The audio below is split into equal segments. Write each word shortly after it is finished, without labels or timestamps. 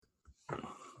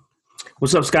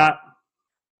What's up, Scott?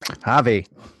 Javi,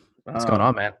 what's going Uh,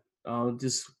 on, man?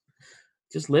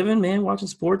 just living, man. Watching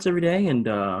sports every day, and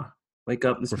wake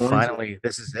up We're this morning. finally,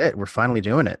 this is it. We're finally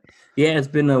doing it. Yeah, it's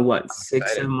been what I'm six,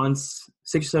 excited. 7 months,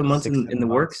 6 or 7 months Six, in seven the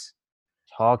months works.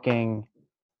 talking,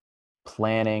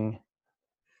 planning,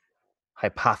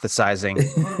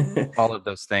 hypothesizing, all of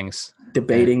those things. And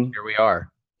Debating. here we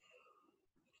are,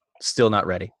 still not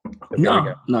ready. But here we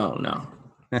No, no, no. go.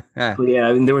 But yeah,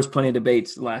 I mean, there was plenty of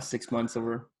debates the last 6 months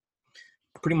over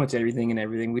pretty much everything and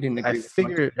everything. We didn't I agree with much.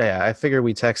 figured, yeah, I figure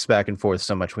we text back and forth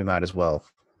so much we might as well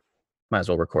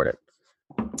record it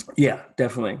Yeah,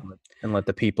 definitely. and let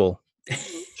the people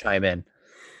chime in.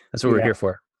 That's what we're Yeah, here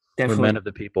for. We're men definitely, of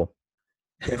the people.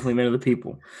 definitely men of the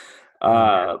people. Oh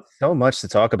man, Uh, so much to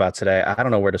talk about today. I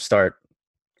don't know where to start.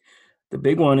 the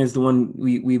big one is the one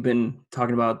we've been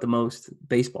talking about the most: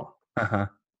 baseball. Uh-huh.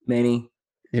 Manny,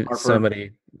 Harper.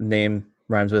 Somebody name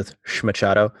rhymes with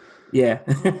Schmachado. Yeah.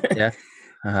 Yeah.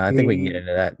 I think we can get He-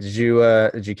 into that.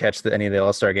 Did you catch any of the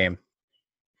All-Star game?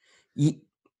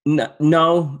 no,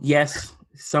 no, yes,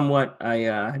 somewhat. I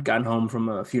had gotten home from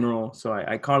a funeral, so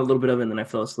I caught a little bit of it and then I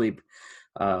fell asleep.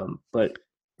 But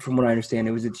from what I understand,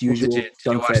 it was its Well, did you usual did you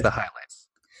dunk watch fest. the highlights?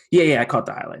 Yeah, yeah, I caught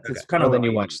the highlights. Okay. It's kind Well, of then you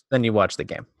lame. watch the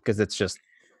game because it's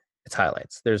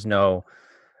highlights. There's no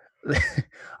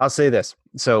I'll say this.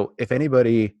 So, if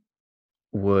anybody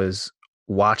was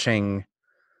watching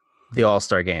the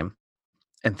All-Star game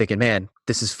and thinking, "Man,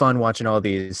 this is fun watching all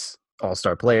these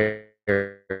All-Star players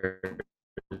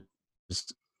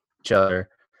each other,"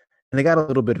 and they got a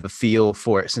little bit of a feel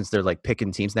for it since they're like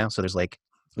picking teams now. So there's like,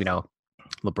 you know,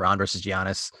 LeBron versus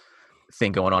Giannis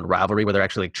thing going on, rivalry where they're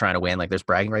actually trying to win. Like there's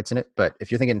bragging rights in it. But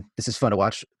if you're thinking this is fun to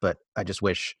watch, but I just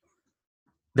wish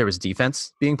there was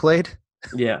defense being played,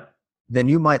 Yeah, then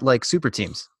you might like super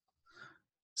teams.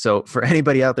 So for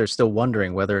anybody out there still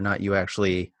wondering whether or not you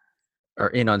actually are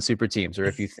in on super teams, or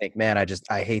if you think, man,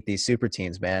 I hate these super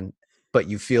teams, man, but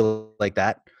you feel like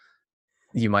that,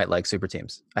 you might like super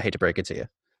teams. I hate to break it to you.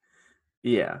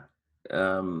 yeah.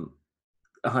 Um,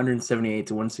 178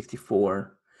 to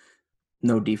 164.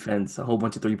 No defense. A whole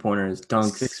bunch of 3 pointers, Six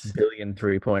dunks. billion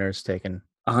three pointers taken.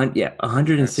 Yeah, That's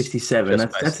 167. just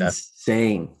That's by that's Steph.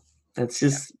 insane. That's Yeah.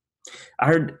 just.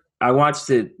 I watched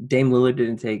it. Dame Lillard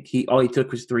didn't take. All he took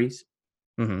was threes,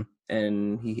 Hmm.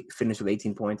 and he finished with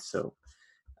 18 points. So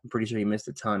I'm pretty sure he missed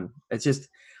a ton. It's just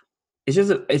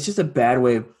a bad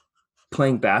way of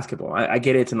playing basketball. I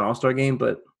get it, it's an all-star game,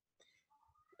 but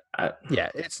I Yeah,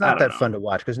 it's I not don't that know. fun to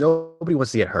watch because nobody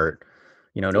wants to get hurt.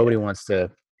 Yeah, Nobody wants to,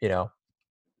 you know,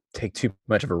 take too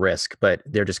much of a risk, but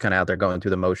they're just kind of out there going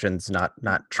through the motions, not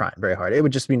trying very hard. It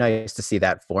would just be nice to see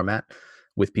that format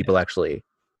with yeah, people actually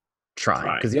trying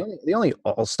trying. because the only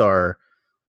all-star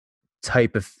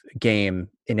type of game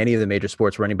in any of the major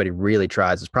sports where anybody really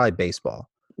tries is probably baseball.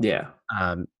 Yeah,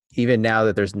 Even now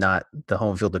that there's not the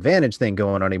home field advantage thing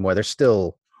going on anymore, they're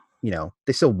still,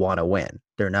 they still want to win.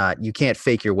 They're not, you can't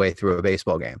fake your way through a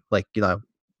baseball game. Like, no,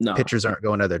 pitchers aren't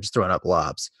going out there just throwing up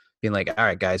lobs, being like, all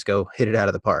right, guys, go hit it out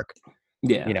of the park.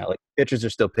 yeah. Like pitchers are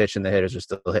still pitching, the hitters are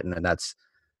still hitting, and that's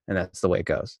the way it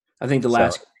goes. I think the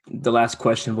So last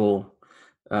questionable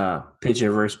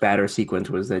pitcher versus batter sequence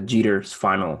was the Jeter's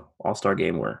final All-Star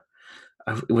game where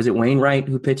was it Wainwright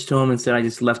who pitched to him and said I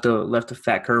just left a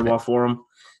fat I, curveball for him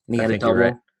and he I had a think you're right.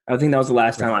 double. I think that was the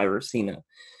last Yeah. time I ever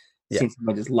Yeah. seen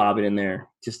somebody just lob it in there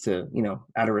just to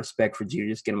out of respect for Jeter,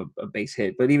 just get him a base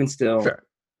hit. But even still, Sure.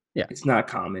 Yeah. it's not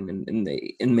common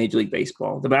in Major League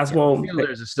Baseball. The Yeah. The basketball,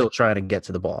 fielders are still trying to get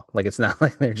to the ball. Like it's not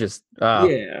like they're just, oh,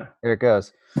 yeah. here it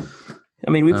goes. I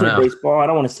mean, we I don't play know. baseball. I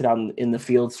don't want to sit out in the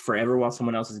fields forever while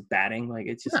someone else is batting. Like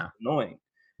it's just No, annoying.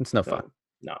 it's no fun. So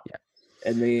no. Yeah.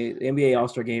 And the NBA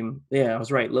All-Star game, yeah, I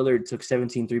was right. Lillard took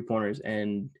 17 3-pointers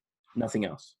and nothing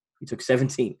else. He took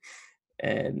 17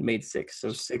 and made six.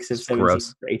 So 6 of It's 17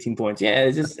 gross. for 18 points. Yeah,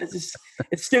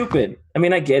 it's stupid. I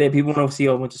mean, I get it. People want to see a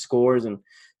whole bunch of scores and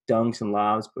dunks and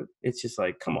lobs, but it's just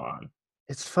like, come on.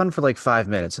 It's fun for like 5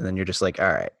 minutes, and then you're just like, all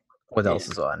right, what Yeah. else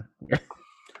is on?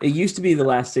 It used to be the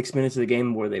last 6 minutes of the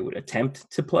game where they would attempt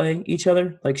to play each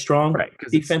other like strong Right,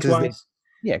 defense because they wise.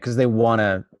 yeah, because they want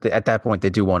to. At that point, they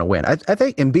do want to win. I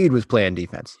think Embiid was playing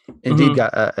defense.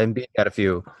 Mm-hmm. Embiid got a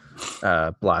few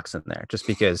blocks in there just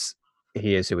because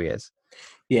he is who he is.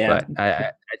 Yeah, But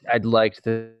I'd liked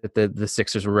that the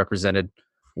Sixers were represented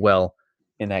well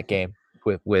in that game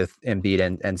with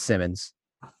Embiid and Simmons.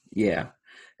 yeah.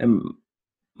 And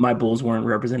my Bulls weren't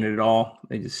represented at all.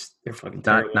 They're fucking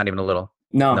Not terrible. even a little.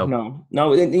 No, Nope. no,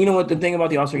 no. And you know what? The thing about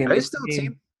the All-Star game, Are they it's still a a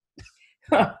team?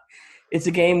 game. It's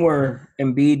a game where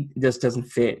Embiid just doesn't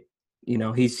fit.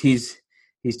 He's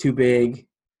too big.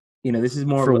 This is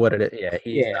more For of a what it is. Yeah,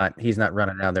 yeah. he's not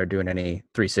running down there doing any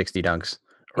 360 dunks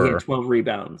He had or 12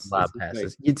 rebounds. lob It's just like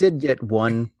passes. You did get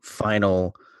one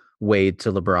final Wade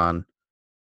to LeBron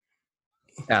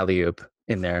alley oop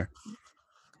in there,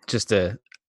 just a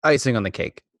icing on the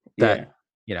cake. That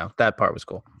yeah, that part was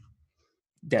cool.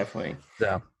 definitely.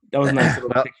 So, That was a nice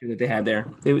little well, picture that they had there.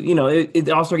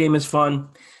 The All Star game is fun.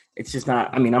 It's just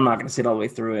not. I mean, I'm not going to sit all the way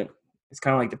through it. It's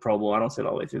kind of like the Pro Bowl. I don't sit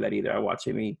all the way through that either. I watch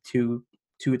maybe 2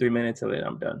 or 3 minutes of it.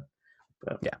 I'm done.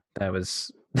 But yeah, that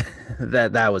was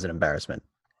that was an embarrassment.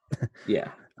 yeah,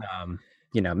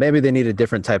 Maybe they need a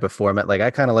different type of format. Like I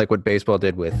kind of like what baseball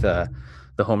did with the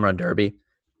home run derby,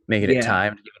 making it yeah,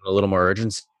 timed, giving it a little more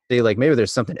urgency. Like maybe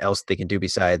there's something else they can do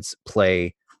besides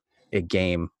play a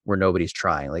game where nobody's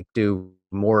trying. Like do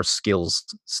more skills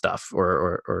stuff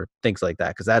or things like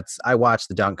that. Because I watched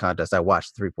the dunk contest, I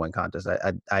watched the 3-point contest.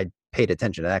 I paid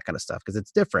attention to that kind of stuff because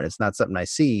it's different. It's not something I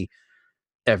see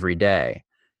every day.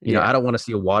 yeah. I don't want to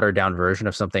see a watered down version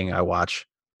of something I watch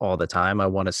all the time. I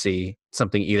want to see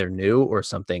something either new or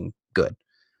something good.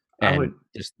 I And would.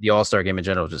 just the All-Star game in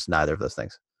general, just neither of those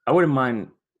things. I wouldn't mind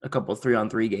a couple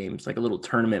 3-on-3 games, like a little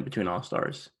tournament between All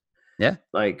Stars. Yeah.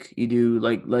 Like you do.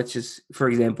 Like let's just, for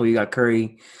example, you got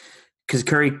Curry. Because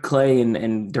Curry, Clay,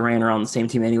 and Durant are on the same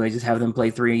team anyway. Just have them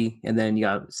play three, and then you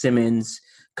got Simmons,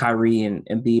 Kyrie, and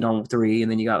Embiid on three,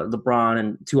 and then you got LeBron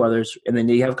and two others, and then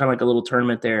you have kind of like a little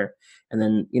tournament there, and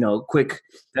then quick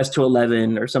best to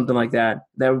 11 or something like that.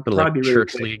 That would But like probably be really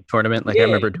church quick. league tournament. Like I Yeah,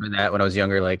 remember doing that when I was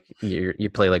younger. Like you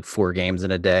play like 4 games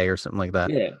in a day or something like that.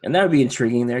 yeah, and that would be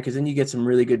intriguing there because then you get some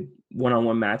really good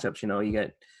one-on-one matchups. You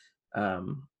get,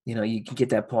 you can get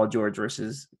that Paul George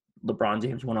versus LeBron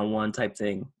James one-on-one type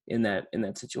thing in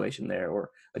that situation there,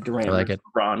 or a Durant I like versus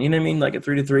it. LeBron. You know what I mean? Like a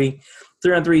 3-3,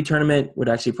 3-on-3 tournament would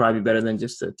actually probably be better than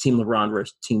just a Team LeBron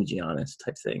versus Team Giannis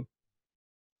type thing,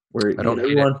 where I don't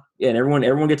hate it.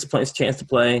 everyone gets a chance to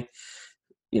play.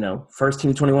 First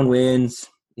team 21 wins.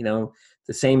 The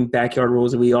same backyard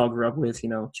rules that we all grew up with.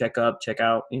 Check up, check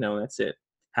out. That's it.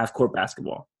 Half court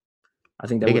basketball. I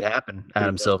think that Make would it happen, be pretty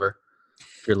Adam Silver.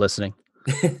 If you're listening,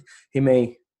 good. He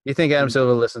may. you think Adam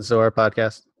Silver listens to our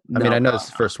podcast? I mean, No, I know this is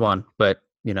the first one, but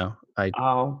I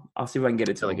I'll see if I can get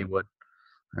it to feel like he him. would.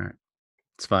 All right,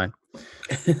 it's fine.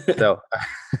 So,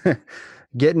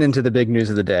 getting into the big news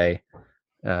of the day,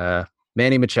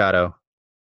 Manny Machado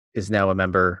is now a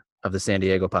member of the San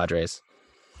Diego Padres.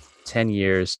 10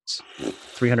 years,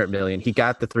 $300 million. He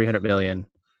got the $300 million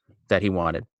that he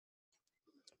wanted.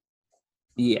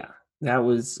 Yeah, that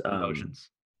was. Emotions.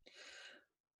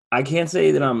 I can't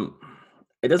say that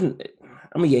It doesn't.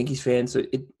 I'm a Yankees fan, so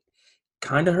it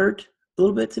kind of hurt a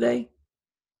little bit today.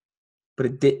 But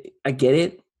it did. I get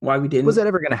it. Why we didn't? Was that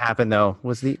ever going to happen though?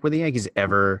 Were the Yankees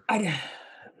ever? I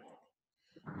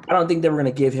don't think they were going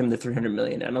to give him the $300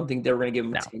 million. I don't think they were going to give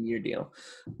him a No. 10-year deal.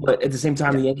 But at the same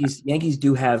time, Yeah. the Yankees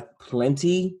do have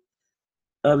plenty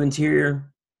of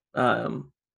interior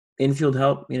infield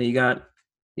help. You got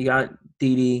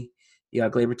Didi, you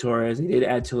got Gleyber Torres. They did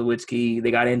add Tulowitzki.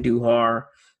 They got Andujar.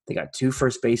 They got 2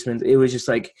 first basemen. It was just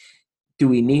like, do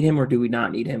we need him or do we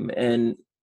not need him? And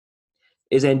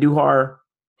is Andujar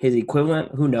his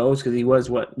equivalent? Who knows? Because he was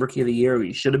Rookie of the Year. Or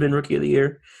he should have been Rookie of the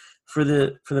Year for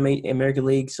the American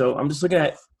League. So I'm just looking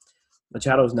at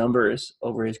Machado's numbers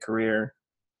over his career.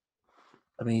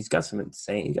 I mean, he's got some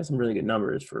really good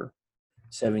numbers for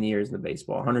 7 years in the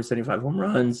baseball. 175 home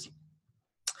runs,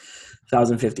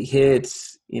 1,050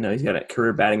 hits. He's got a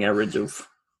career batting average of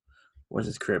 – what's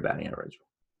his career batting average?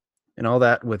 And all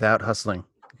that without hustling.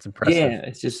 It's impressive. Yeah,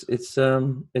 it's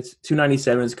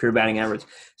 297 is career batting average.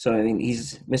 So I mean,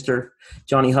 he's Mr.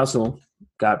 Johnny Hustle,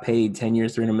 got paid 10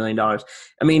 years, $300 million.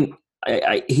 I mean,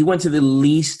 he went to the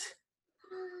least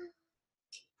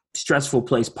stressful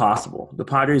place possible. The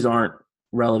Padres aren't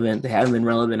relevant. They haven't been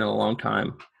relevant in a long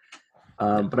time.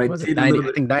 But I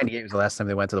think 98 was the last time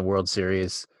they went to the World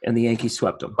Series. And the Yankees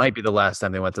swept them. Might be the last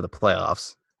time they went to the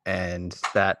playoffs. And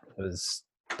that was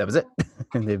it.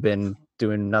 And they've been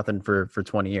doing nothing for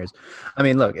 20 years. I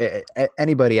mean, look,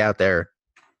 anybody out there,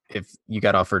 if you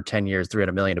got offered 10 years,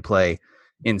 $300 million to play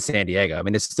in San Diego, I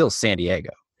mean, it's still San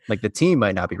Diego. Like the team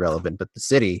might not be relevant, but the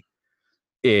city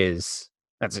is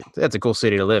that's a cool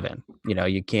city to live in.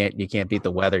 You can't beat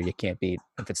the weather. You can't beat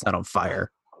if it's not on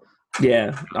fire.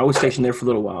 Yeah, I was stationed there for a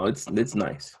little while. It's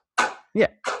nice. Yeah,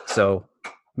 so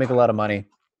make a lot of money.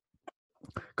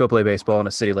 Go play baseball in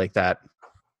a city like that,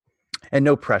 and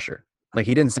no pressure. Like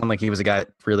he didn't sound like he was a guy that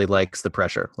really likes the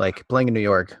pressure. Like playing in New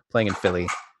York, playing in Philly,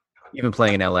 even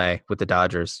playing in LA with the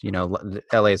Dodgers.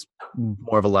 LA is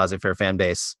more of a laissez-faire fan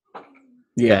base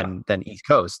than East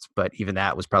Coast, but even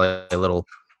that was probably a little.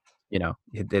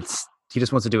 It's he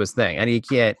just wants to do his thing, and he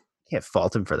can't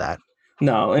fault him for that.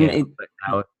 No, You and know,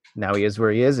 but now he is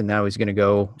where he is, and now he's going to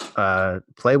go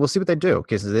play. We'll see what they do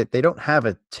because they don't have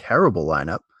a terrible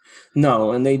lineup.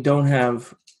 no, and they don't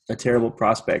have a terrible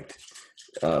prospect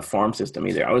farm system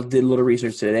either. Did a little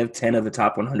research today. They have 10 of the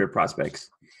top 100 prospects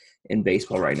in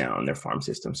baseball right now in their farm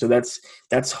system. So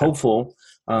that's hopeful.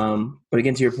 But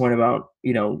again, to your point about,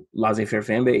 laissez-faire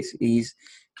fan base,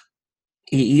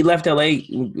 he left LA.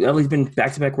 LA's been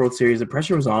back-to-back World Series. The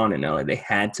pressure was on in LA. They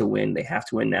had to win. They have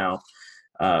to win now.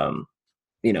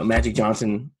 Magic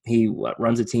Johnson, he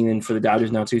runs a team in for the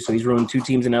Dodgers now too. So he's running 2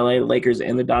 teams in LA, the Lakers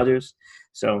and the Dodgers.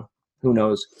 So who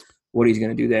knows what he's going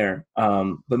to do there.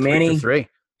 But Manny, 3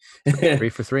 for 3. 3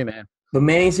 for 3, man. But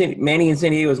Manny in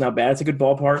San Diego is not bad. It's a good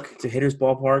ballpark. It's a hitter's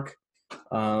ballpark.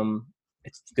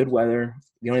 It's good weather.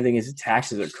 The only thing is the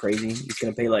taxes are crazy. He's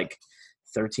going to pay like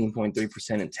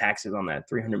 13.3% in taxes on that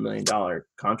 $300 million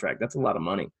contract. That's a lot of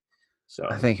money. So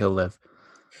I think he'll live.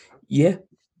 Yeah.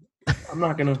 I'm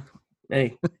not going to –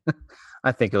 hey.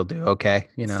 I think he'll do okay.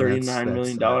 $39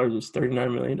 million is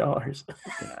 $39 million.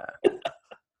 Yeah.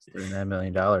 $39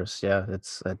 million. Yeah,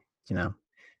 it's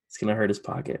It's going to hurt his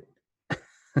pocket.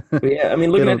 But yeah, I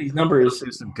mean, looking at these numbers, do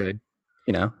some good.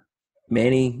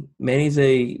 Manny's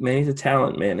a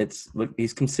talent, man.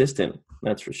 He's consistent.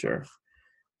 That's for sure.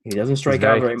 He doesn't strike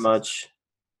out very much,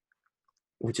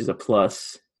 which is a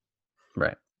plus.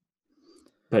 Right.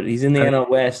 But he's in the NL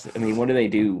West. I mean, what do they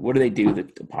do? What do they do? The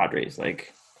Padres,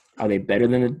 like, are they better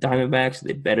than the Diamondbacks? Are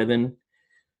they better than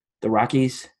the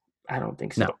Rockies? I don't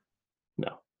think so.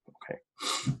 No. Okay.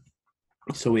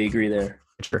 So we agree there.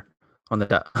 Sure. On the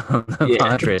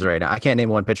Padres right now. I can't name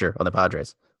one pitcher on the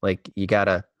Padres. Like you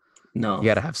gotta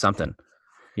have something.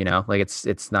 Like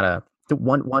it's not a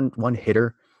one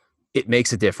hitter. It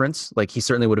makes a difference. Like he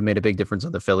certainly would have made a big difference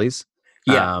on the Phillies.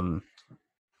 Yeah.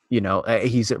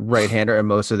 He's a right-hander, and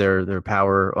most of their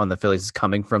power on the Phillies is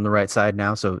coming from the right side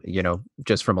now. So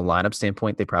just from a lineup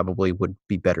standpoint, they probably would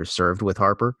be better served with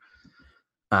Harper,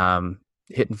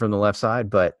 hitting from the left side.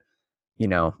 But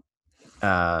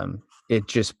it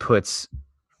just puts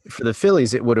for the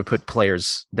Phillies, it would have put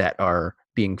players that are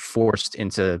being forced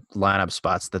into lineup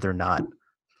spots that they're not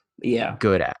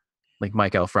good at, like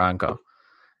Mike Franco.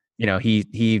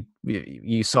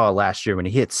 You saw last year when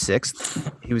he hit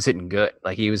 6th, he was hitting good.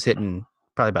 Like he was hitting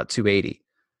probably about 280,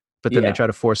 but then they try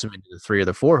to force him into the 3 or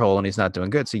the 4 hole and he's not doing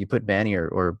good. So you put Manny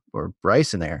or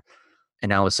Bryce in there, and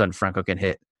now all of a sudden Franco can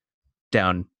hit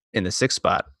down in the 6th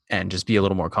spot and just be a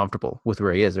little more comfortable with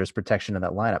where he is. There's protection in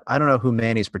that lineup. I don't know who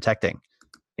Manny's protecting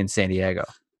in San Diego.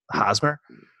 Hosmer?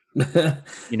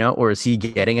 Or is he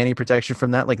getting any protection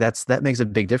from that? Like that makes a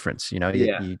big difference. He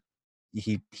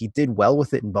did well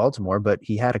with it in Baltimore, but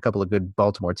he had a couple of good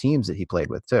Baltimore teams that he played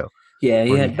with too. Yeah,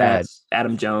 he had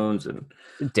Adam Jones and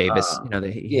Davis.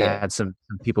 He had some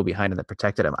people behind him that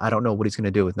protected him. I don't know what he's going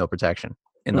to do with no protection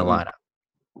in the lineup.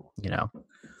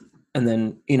 And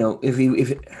then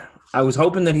if I was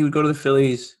hoping that he would go to the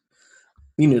Phillies.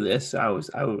 You knew this. I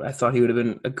thought he would have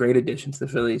been a great addition to the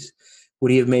Phillies.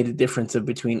 Would he have made a difference of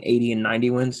between 80 and 90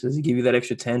 wins? Does he give you that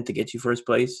extra 10 to get you first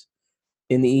place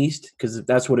in the East? Because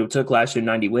that's what it took last year,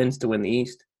 90 wins to win the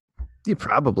East. Yeah,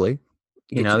 probably.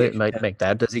 It might make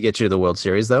that. Does he get you to the World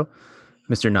Series though,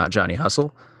 Mr. Not Johnny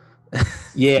Hustle?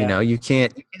 Yeah. You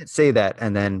can't say that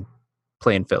and then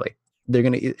play in Philly. They're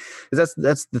gonna. That's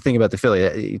the thing about the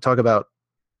Philly. You talk about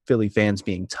Philly fans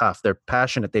being tough. They're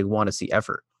passionate. They want to see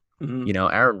effort. Mm-hmm.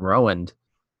 Aaron Rowand,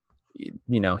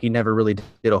 he never really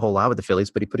did a whole lot with the Phillies,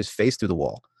 but he put his face through the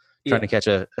wall trying to catch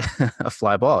a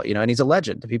fly ball, and he's a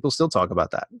legend. People still talk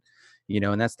about that,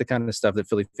 and that's the kind of stuff that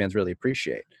Philly fans really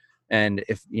appreciate. And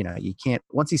if, you can't,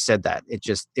 once he said that,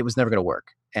 it was never going to work.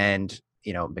 And,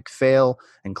 McPhail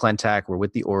and Clentak were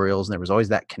with the Orioles, and there was always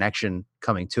that connection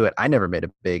coming to it. I never made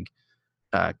a big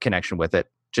connection with it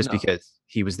because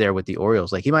he was there with the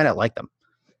Orioles. Like he might not like them.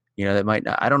 That might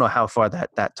not, I don't know how far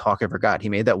that talk ever got. He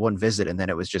made that one visit and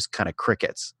then it was just kind of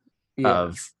crickets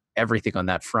of everything on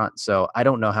that front. So I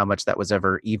don't know how much that was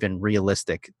ever even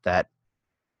realistic that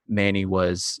Manny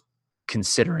was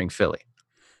considering Philly.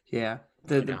 Yeah.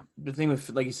 The thing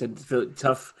with, like you said,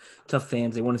 tough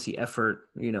fans, they want to see effort.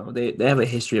 They have a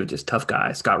history of just tough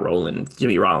guys. Scott Rowland,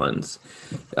 Jimmy Rollins,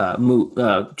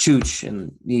 Chooch,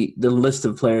 and the list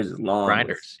of players is long.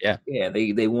 Grinders, Yeah,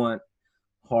 they want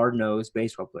hard-nosed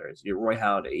baseball players. Roy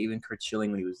Halladay, even Kurt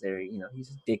Schilling when he was there. He's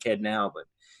a dickhead now, but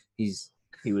he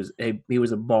was a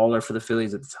baller for the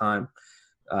Phillies at the time.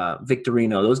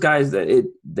 Victorino, those guys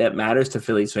that matters to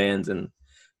Phillies fans, and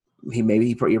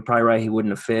you're probably right. He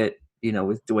wouldn't have fit,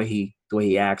 with the way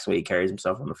he acts, the way he carries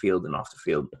himself on the field and off the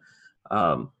field.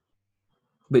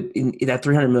 but in that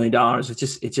 $300 million,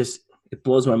 it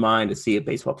blows my mind to see a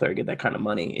baseball player get that kind of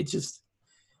money. It's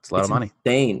a lot of money.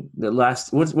 Insane. What's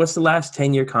the last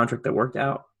 10-year contract that worked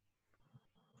out?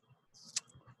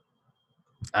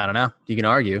 I don't know. You can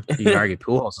argue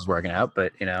Pujols is working out,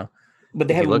 but but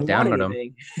they haven't won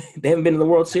anything. They haven't been in the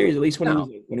World Series. At least when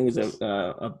he was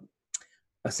a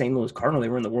St. Louis Cardinal, they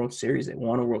were in the World Series. They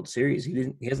won a World Series.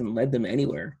 He hasn't led them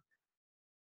anywhere.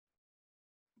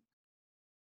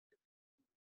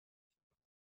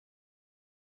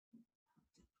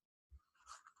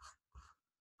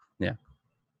 Yeah.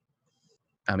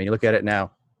 I mean, you look at it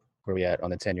now, where we at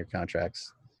on the 10-year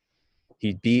contracts.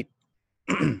 He beat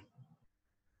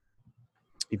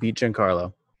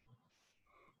Giancarlo.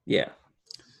 Yeah.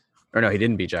 Or no, he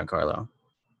didn't beat Giancarlo,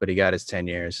 but he got his 10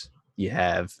 years. You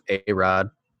have A-Rod,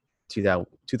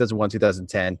 2001,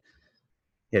 2010.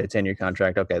 He had a 10-year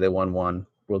contract. Okay, they won one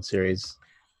World Series.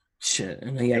 Shit,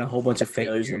 and he had a whole bunch of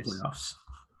failures in the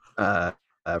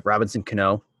playoffs. Robinson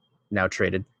Cano, now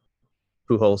traded.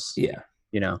 Pujols. Yeah.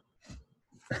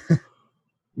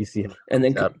 You see him. And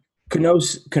then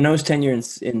Cano's tenure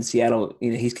in Seattle,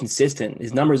 he's consistent.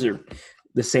 His numbers are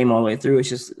the same all the way through. It's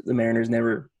just the Mariners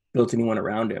never built anyone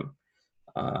around him.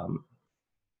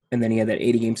 And then he had that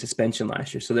 80-game suspension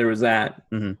last year. So there was that.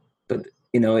 Mm-hmm. But,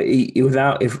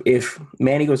 if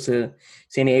Manny goes to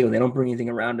San Diego, they don't bring anything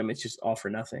around him. It's just all for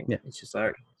nothing. Yeah. It's just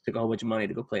like took a whole bunch of money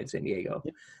to go play in San Diego.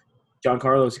 Yeah.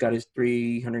 Giancarlo's got his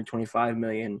 $325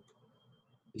 million.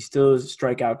 He's still a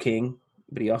strikeout king,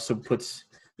 but he also puts,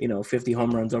 50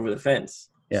 home runs over the fence.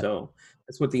 Yeah. So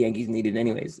that's what the Yankees needed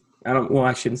anyways.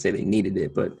 I shouldn't say they needed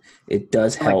it, but it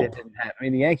does help. The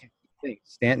Yankees,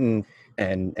 Stanton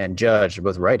and Judge are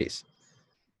both righties.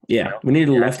 Yeah, we need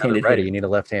a left-handed righty. You need a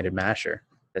left-handed masher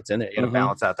that's in there. You got to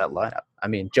balance out that lineup. I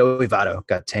mean, Joey Votto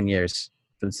got 10 years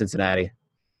from Cincinnati.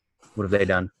 What have they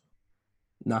done?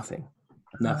 Nothing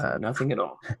at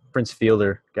all. Prince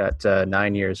Fielder got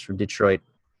 9 years from Detroit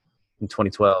in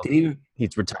 2012.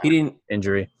 He's retired.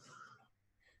 Injury.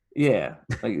 Yeah,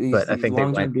 like these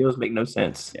long-term deals make no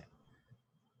sense. Yeah,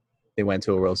 they went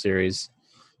to a World Series,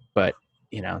 but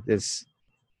this.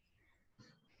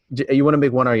 You want to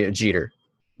make one argument, Jeter.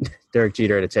 Derek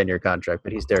Jeter had a 10-year contract,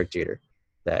 but he's Derek Jeter.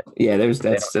 That's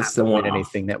the one.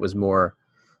 Anything that was more,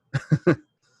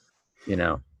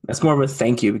 That's more of a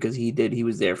thank you because he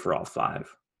was there for all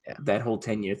 5. Yeah. That whole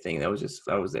 10-year thing, I was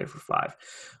there for 5.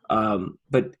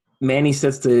 But Manny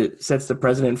sets the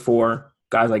precedent for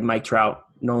guys like Mike Trout,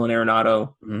 Nolan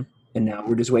Arenado, mm-hmm. and now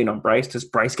we're just waiting on Bryce. Does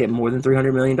Bryce get more than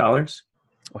 $300 million? Well,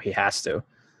 he has to.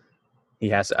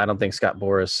 I don't think Scott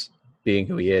Boras, being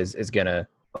who he is going to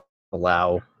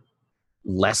allow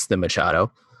less than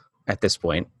Machado at this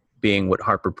point, being what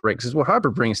Harper brings. Because what Harper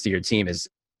brings to your team is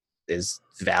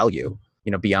value,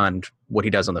 beyond what he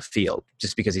does on the field,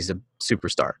 just because he's a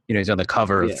superstar. He's on the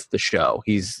cover of the show.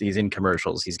 He's in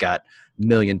commercials. He's got a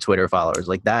million Twitter followers.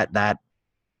 Like that,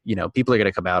 people are going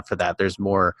to come out for that. There's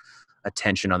more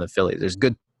attention on the Phillies. There's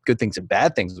good things and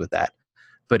bad things with that,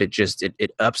 but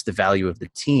it ups the value of the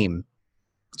team.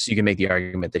 So you can make the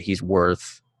argument that he's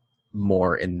worth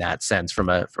more in that sense from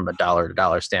a dollar to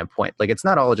dollar standpoint. Like it's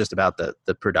not all just about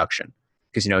the production,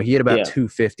 because he had about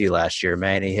 250 last year.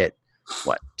 Man, he hit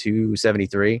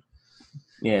 273.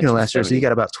 Yeah, last year. So you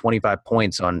got about 25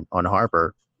 points on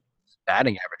Harper,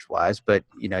 batting average wise. But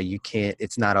you can't.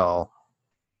 It's not all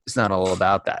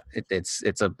about that.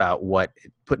 It's about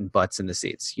putting butts in the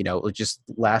seats. Just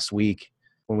last week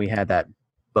when we had that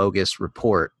bogus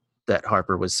report that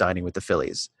Harper was signing with the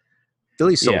Phillies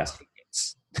sold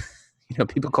tickets.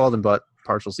 People called them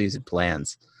partial season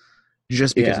plans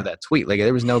just because of that tweet. Like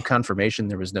there was no confirmation,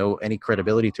 there was no any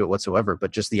credibility to it whatsoever,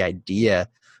 but just the idea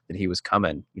that he was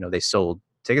coming, they sold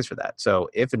tickets for that. So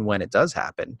if and when it does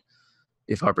happen,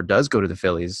 if Harper does go to the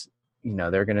Phillies,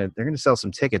 they're gonna sell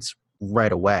some tickets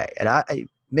right away. And I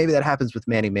maybe that happens with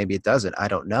Manny, maybe it doesn't. I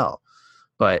don't know,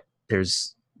 but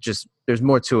there's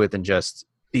more to it than just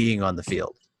being on the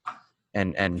field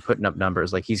and putting up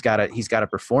numbers. Like he's got to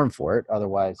perform for it.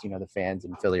 Otherwise, the fans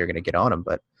in Philly are going to get on him.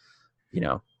 But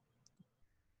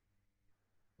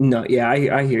no, yeah,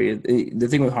 I hear you. The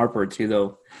thing with Harper too,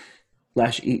 though,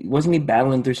 wasn't he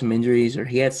battling through some injuries or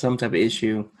he had some type of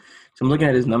issue? So I'm looking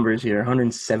at his numbers here,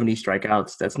 170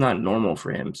 strikeouts. That's not normal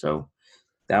for him. So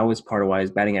that was part of why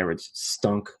his batting average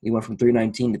stunk. He went from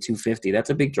 319 to 250. That's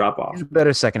a big drop off. He's a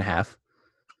better second half.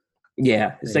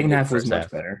 Yeah, the second half was much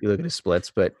better. You look at his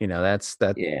splits, but that's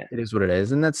that. Yeah, it is what it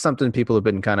is, and that's something people have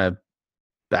been kind of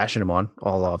bashing him on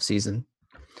all off season.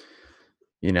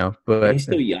 But he's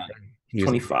still young.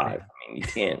 25. I mean, you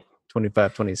can't.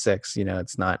 25, 26.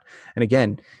 It's not. And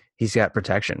again, he's got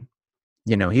protection.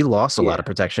 He lost a lot Yeah, of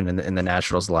protection in the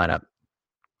Nationals lineup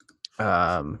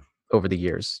over the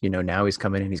years. Now he's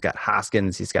coming in. He's got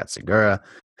Hoskins. He's got Segura.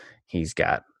 He's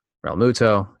got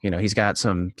Realmuto. He's got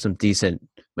some decent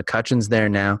McCutcheons there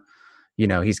now.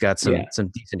 He's got yeah, some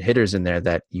decent hitters in there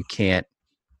that you can't.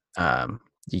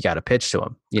 You got to pitch to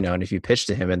him. And if you pitch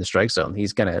to him in the strike zone,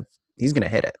 he's gonna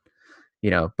hit it.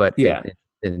 But yeah,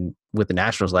 with the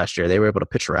Nationals last year, they were able to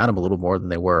pitch around him a little more than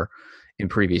they were in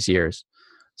previous years.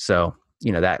 So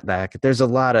that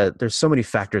there's so many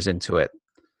factors into it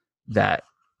that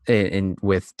in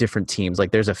with different teams,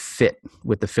 like there's a fit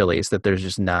with the Phillies that there's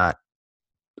just not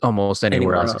almost anywhere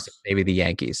anywhere else except else. maybe the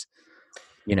Yankees.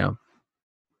 You know,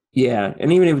 Yeah,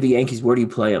 and even if the Yankees, where do you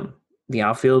play them? The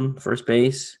outfield, first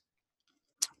base.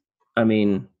 I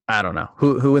mean, I don't know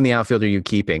who in the outfield are you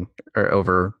keeping or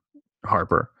over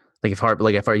Harper. If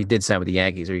you did sign with the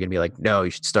Yankees, are you gonna be like, no, you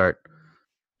should start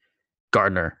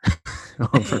Gardner no,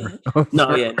 over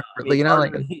yeah, no. I like, mean,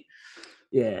 like Gardner.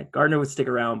 Yeah, Gardner would stick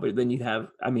around, but then you'd have.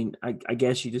 I mean, I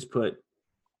guess you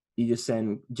just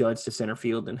send Judge to center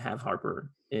field and have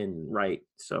Harper in right.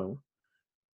 So,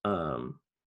 um,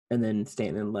 and then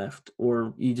Stanton left,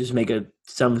 or you just make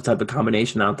some type of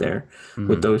combination out there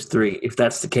with mhm. those three. If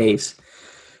that's the case,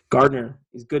 Gardner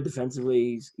is good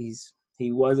defensively.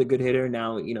 He was a good hitter.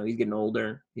 Now he's getting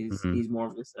older. Mhm. He's more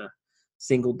of just a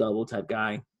single double type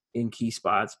guy in key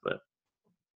spots. But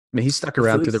I mean, he's stuck the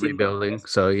around through Phillies the team, I rebuilding, guess,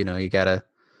 so you gotta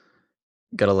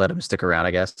let him stick around,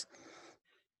 I guess.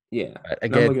 yeah. But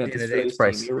And I'm again, looking at at the end this of the day,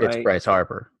 Phillies team. You're It's right. Bryce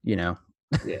Harper.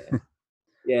 Yeah,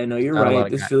 yeah. No, There's you're not a lot right.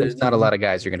 of This guys. Phillies There's not a lot team. of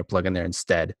guys you're gonna plug in there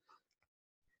instead.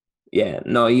 Yeah,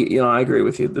 no, I agree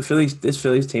with you. This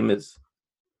Phillies team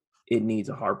it needs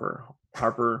a Harper.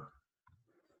 Harper,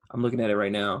 I'm looking at it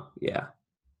right now. Yeah,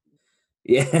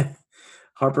 yeah.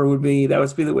 Harper would be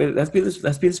the way. That's be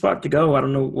the spot to go. I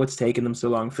don't know what's taking them so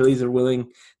long. Phillies are willing.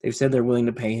 They've said they're willing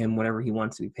to pay him whatever he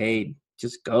wants to be paid.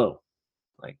 Just go.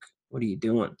 Like, what are you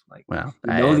doing? Like, Well,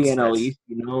 the it's NL that's East.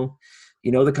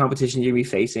 The competition you're gonna be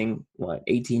facing. What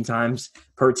 18 times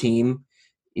per team.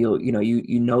 You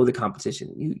know the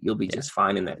competition. You'll be yeah. just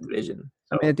fine in that division.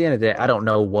 I mean, So, at the end of the day, I don't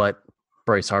know what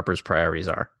Bryce Harper's priorities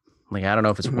are. Like, I don't know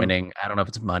if it's mhm. winning. I don't know if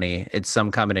it's money. It's some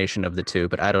combination of the two,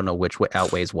 but I don't know which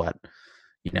outweighs what.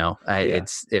 Yeah,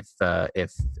 It's if a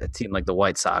team like the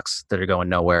White Sox that are going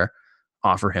nowhere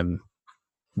offer him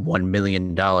 $1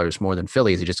 million more than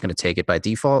Philly, is he just going to take it by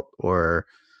default, or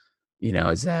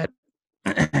is that?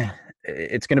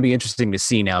 It's going to be interesting to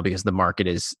see now because the market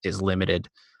is limited.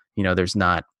 There's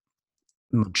not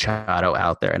Machado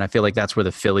out there, and I feel like that's where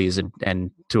the Phillies and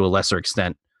to a lesser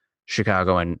extent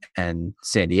Chicago and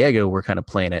San Diego were kind of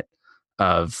playing it.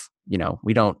 Of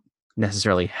we don't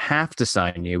necessarily have to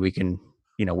sign you. We can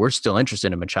we're still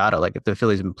interested in Machado. Like if the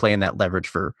Phillies have been playing that leverage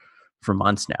for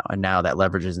months now, and now that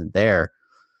leverage isn't there.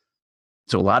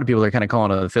 So a lot of people are kind of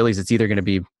calling on the Phillies. It's either going to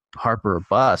be Harper or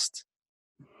bust.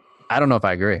 I don't know if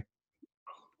I agree.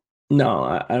 no,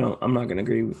 I don't. I'm not gonna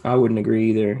agree. I wouldn't agree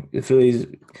either. The Phillies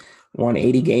won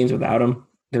 80 games without him.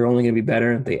 They're only gonna be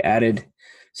better. They added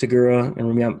Segura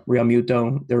and Real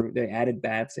Muto. They added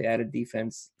bats. They added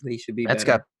defense. They should be Mets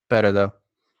got better. better though.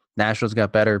 Nationals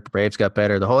got better. Braves got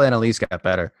better. The whole NL East got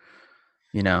better.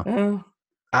 You know, Uh,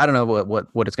 I don't know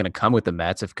what it's going to come with the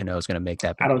Mets if Cano is going to make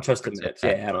that I big don't trust the difference Mets.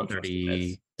 at Yeah, I don't trust the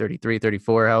Mets. 30, 33,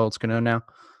 34. How old's Cano now?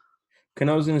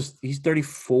 Cano's he's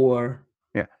 34.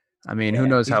 Yeah. I mean, who Yeah,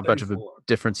 knows he's how much of a 34.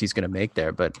 difference he's going to make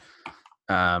there, but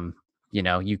um,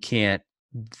 you can't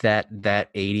that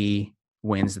 80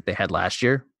 wins that they had last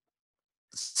year,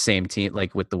 same team,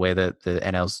 like with the way that the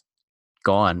NL's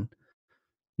gone,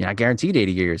 I guaranteed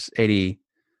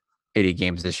 80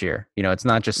 games this year. It's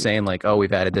not just saying like, oh,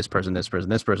 we've added this person, this person,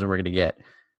 this person, we're going to get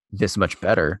this much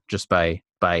better just by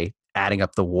adding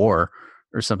up the WAR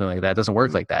or something like that. It doesn't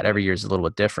work like that. Yeah, Every year is a little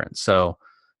bit different. So,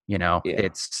 yeah,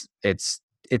 it's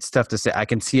tough to say. I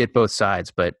can see it both sides,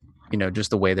 but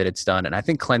just the way that it's done, and I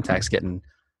think Clentax's getting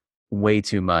way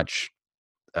too much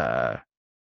uh,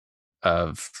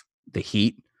 of the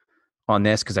heat on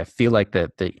this because I feel like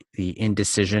the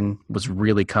indecision was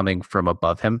really coming from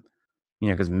above him.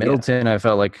 Because yeah, Middleton, I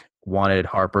felt like wanted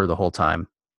Harper the whole time.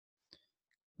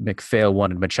 McPhail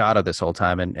wanted Machado this whole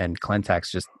time, and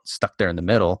Clentax just stuck there in the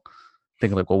middle,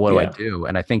 thinking like, well, what do I yeah, do?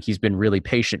 And I think he's been really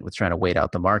patient with trying to wait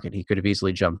out the market. He could have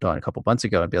easily jumped on a couple months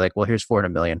ago and be like, well, here's 400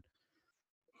 million.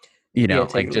 yeah.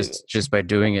 Take Like it or leave it. just by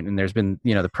doing it. And there's been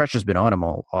the pressure's been on him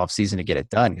all off season to get it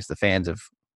done because the fans have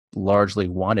largely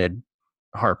wanted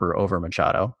Harper over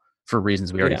Machado for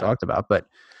reasons we already Yeah. talked about. But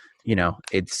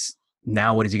it's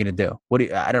now what is he going to do? What do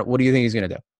you think he's going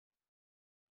to do?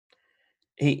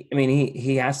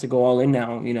 he has to go all in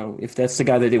now. You know, if that's the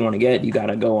guy that they want to get, you got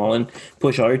to go all in,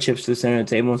 push all your chips to the center of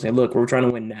the table, and say, look, we're trying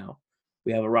to win now.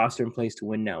 We have a roster in place to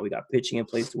win now. We got pitching in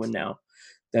place to win now.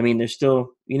 I mean, there's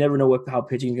still you never know how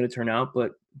pitching is going to turn out,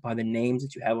 but by the names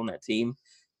that you have on that team,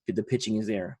 the pitching is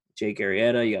there. Jake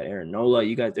Arrieta, you got Aaron Nola,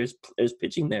 you got there's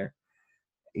pitching there.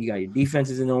 You got your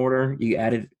defenses in order. You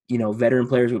added, veteran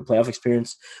players with playoff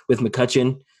experience with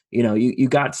McCutchen. You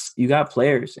got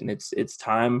players, and it's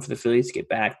time for the Phillies to get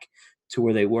back to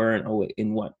where they were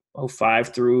in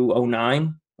 05 through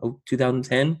 09,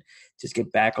 2010. Just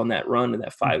get back on that run and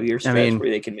that 5-year stretch where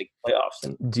they can make playoffs.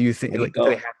 And do you think do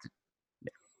they have to?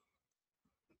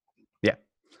 Yeah,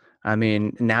 I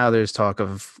mean, now there's talk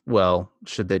of, well,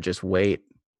 should they just wait?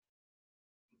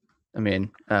 I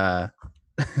mean,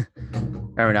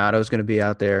 Arenado's going to be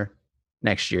out there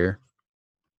next year.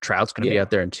 Trout's going to be out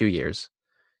there in 2 years.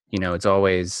 It's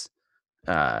always,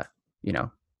 But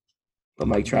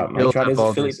Mike Trout is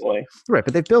a Philly boy. Right,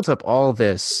 but they've built up all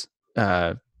this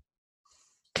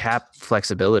cap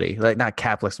flexibility. Like, not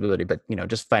cap flexibility, but,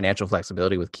 just financial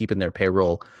flexibility with keeping their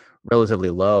payroll relatively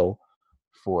low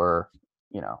for,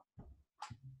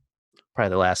 probably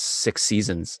the last 6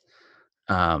 seasons.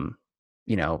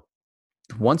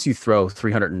 Once you throw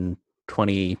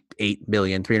 328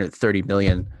 million, 330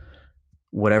 million,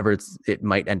 whatever it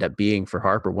might end up being for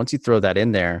Harper, once you throw that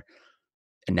in there,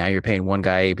 and now you're paying one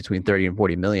guy between 30 and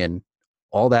 40 million,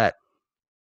 all that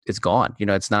is gone.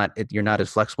 You're not as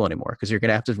flexible anymore, because you're going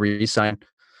to have to re-sign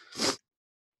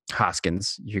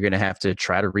Hoskins. You're going to have to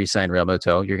try to re-sign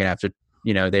Realmuto. You're going to have to,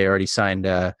 they already signed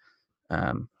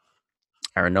Aaron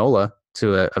Nola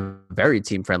to a very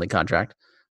team-friendly contract.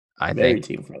 I think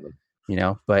team-friendly.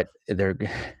 But they're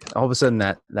all of a sudden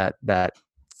that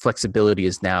flexibility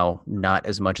is now not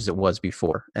as much as it was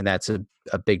before, and that's a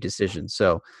big decision.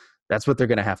 So that's what they're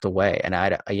going to have to weigh. And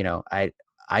I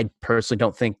personally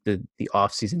don't think the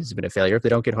offseason has been a failure. If they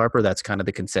don't get Harper, that's kind of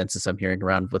the consensus I'm hearing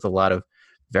around with a lot of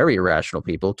very irrational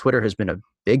people. Twitter has been a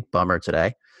big bummer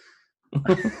today.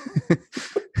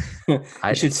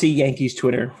 I should see Yankees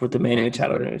Twitter with the Manny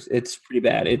Machado news. It's pretty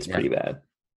bad. It's pretty bad.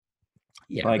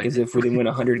 Yeah, as if we didn't win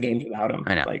 100 games without him.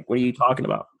 I know. Like, what are you talking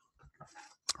about?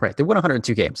 Right, they won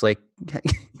 102 games. Like,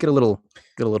 get a little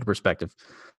perspective.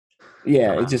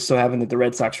 Yeah, it just so happened that the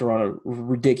Red Sox were on a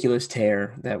ridiculous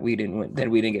tear that we didn't win, that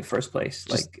we didn't get first place.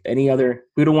 Like any other,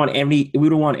 we don't want every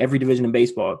division in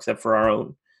baseball except for our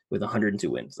own with 102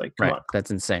 wins. Like, come on,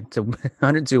 that's insane. So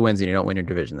 102 wins and you don't win your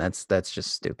division. That's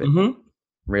just stupid. Mm-hmm.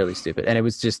 Really stupid. And it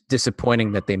was just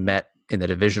disappointing that they met in the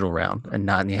divisional round and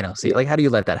not in the NLC. Yeah. Like, how do you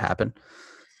let that happen?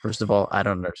 First of all, I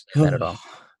don't understand that at all.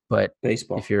 But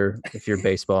baseball. If you're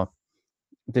baseball,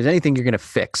 if there's anything you're going to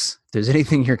fix, if there's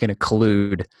anything you're going to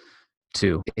collude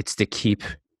to, it's to keep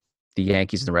the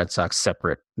Yankees and the Red Sox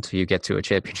separate until you get to a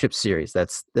championship series.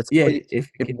 That's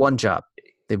one job.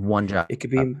 They've one job. It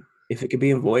could be if it could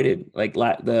be avoided, like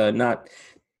not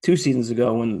 2 seasons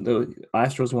ago when the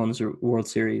Astros won the World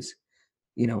Series.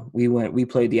 We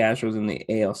played the Astros in the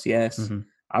ALCS. Mm-hmm.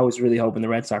 I was really hoping the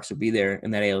Red Sox would be there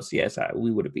in that ALCS. I thought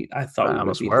we would have beat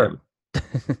them.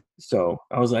 So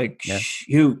I was like,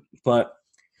 shoot, but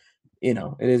it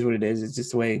is what it is. It's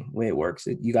just the way it works.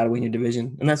 You got to win your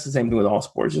division, and that's the same thing with all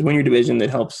sports. Just win your division. That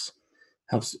helps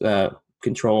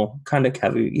control. Kind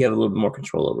of you have a little bit more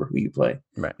control over who you play,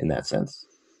 right? In that sense.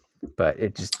 But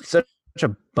it just such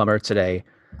a bummer today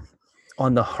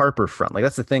on the Harper front. Like,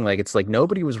 that's the thing. Like, it's like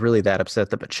nobody was really that upset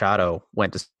that Machado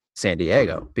went to San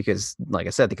Diego because, like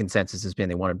I said, the consensus has been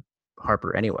they wanted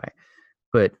Harper anyway.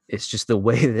 But it's just the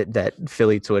way that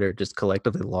Philly Twitter just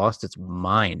collectively lost its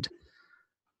mind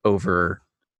over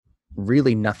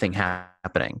really nothing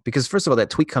happening. Because first of all,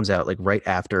 that tweet comes out like right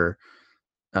after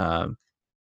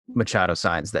Machado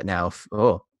signs that now,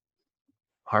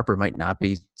 Harper might not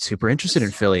be super interested in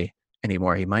Philly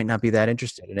anymore. He might not be that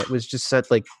interested. And it was just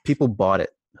such like people bought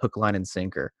it hook, line, and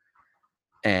sinker.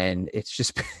 And it's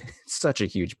just it's such a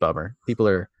huge bummer. People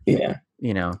are,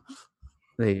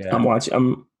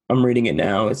 I'm reading it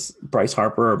now. It's Bryce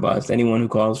Harper or bust. Anyone who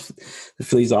calls the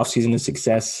Phillies offseason a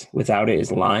success without it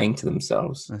is lying to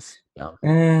themselves. That's dumb.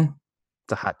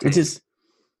 It's a hot take. It's just,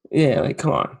 like,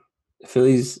 come on. The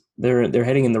Phillies, they're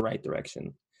heading in the right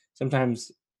direction.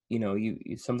 Sometimes,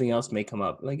 you something else may come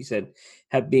up. Like you said,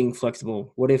 being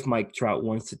flexible. What if Mike Trout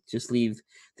wants to just leave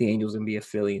the Angels and be a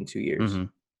Philly in 2 years? Mm-hmm.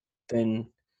 Then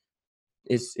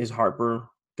is Harper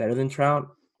better than Trout?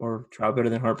 Or Trout better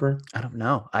than Harper? I don't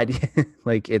know.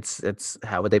 Like it's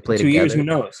how would they play 2 together? 2 years, who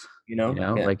knows?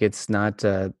 Like it's not.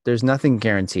 There's nothing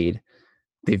guaranteed.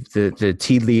 The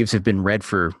tea leaves have been read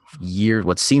for years.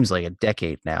 What seems like a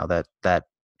decade now. That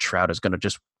Trout is going to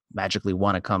just magically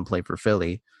want to come play for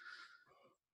Philly.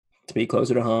 To be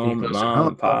closer to home, Closer to mom home.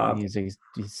 and pop.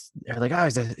 They're like, oh,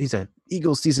 he's a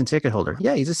Eagles season ticket holder.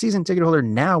 Yeah, he's a season ticket holder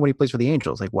now when he plays for the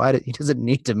Angels. Like, he doesn't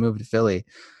need to move to Philly?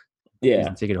 Yeah,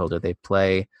 Season ticket holder. They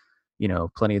play,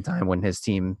 plenty of time when his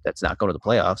team that's not going to the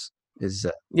playoffs is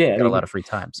yeah. I got a mean, lot of free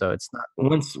time. So it's not.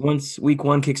 once week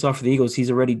 1 kicks off for the Eagles,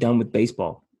 he's already done with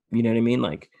baseball. You know what I mean?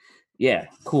 Like, yeah,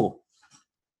 cool.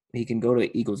 He can go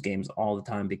to Eagles games all the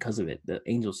time because of it. The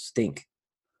Angels stink.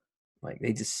 Like,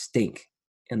 they just stink.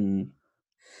 And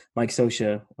Mike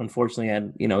Scioscia, unfortunately,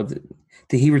 had,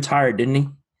 he retired, didn't he?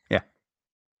 Yeah.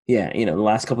 Yeah, the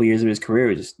last couple of years of his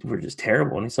career were just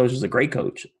terrible. And Scioscia's a great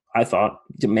coach, I thought,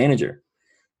 the manager.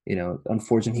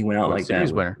 Unfortunately, he went out World like Series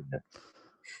that. winner.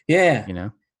 Yeah.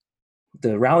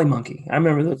 The Rally Monkey. I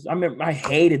remember those. I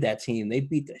hated that team. They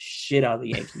beat the shit out of the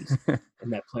Yankees in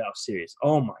that playoff series.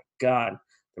 Oh my God.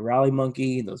 The Rally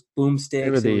Monkey, those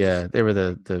boomsticks. They were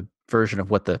the version of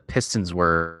what the Pistons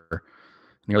were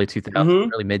in the early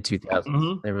 2000s, early mid 2000s.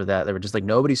 Mm-hmm. They were just like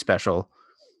nobody special,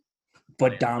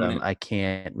 but dominant. I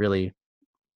can't really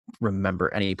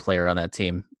remember any player on that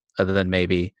team other than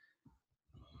maybe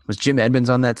was Jim Edmonds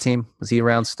on that team? Was he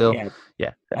around still?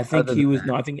 Yeah. I think he was.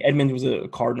 No, I think Edmonds was a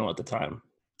Cardinal at the time.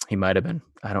 He might have been.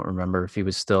 I don't remember if he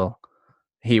was still.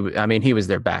 He was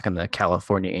there back in the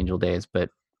California Angel days, but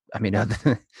I mean,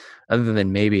 other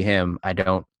than maybe him, I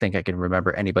don't think I can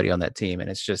remember anybody on that team. And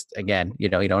it's just, again, you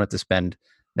don't have to spend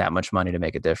that much money to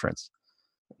make a difference.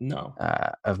 No.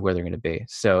 Of where they're going to be.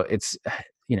 So it's,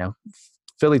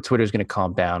 Philly Twitter is going to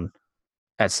calm down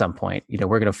at some point.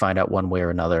 We're going to find out one way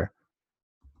or another.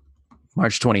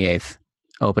 March 28th,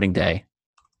 opening day.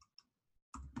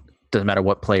 Doesn't matter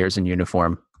what players in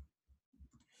uniform.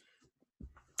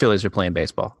 Phillies are playing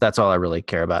baseball. That's all I really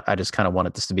care about. I just kind of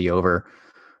wanted this to be over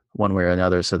one way or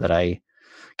another so that I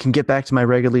can get back to my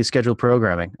regularly scheduled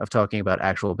programming of talking about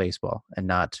actual baseball and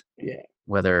not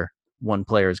whether one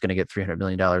player is going to get $300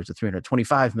 million or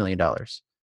 $325 million.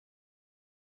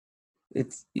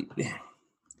 It's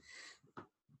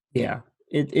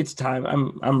time.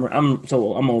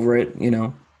 I'm over it.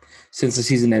 Since the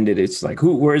season ended, it's like,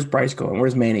 where's Bryce going?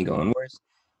 Where's Manny going? Where's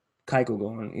Keuchel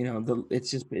going?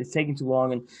 It's taking too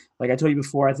long. And like I told you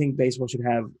before, I think baseball should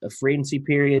have a free agency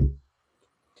period,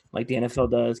 like the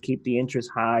NFL does. Keep the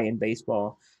interest high in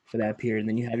baseball for that period, and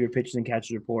then you have your pitchers and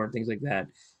catchers report and things like that.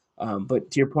 But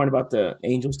to your point about the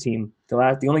Angels team, the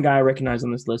only guy I recognize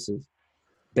on this list is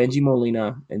Benji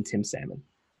Molina and Tim Salmon.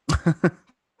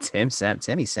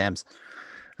 Timmy Sams.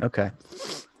 Okay.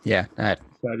 Yeah.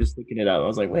 So I was just looking it up. I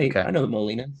was like, wait, okay. I know the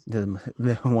Molinas.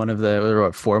 One of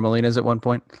the 4 Molinas at one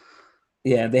point?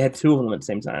 Yeah, they had 2 of them at the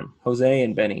same time. Jose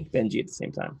and Benji at the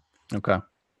same time. Okay.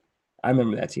 I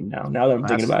remember that team now. Now that I'm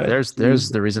thinking about it. There's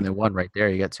the reason they won right there.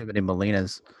 You got too many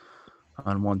Molinas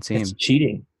on one team. It's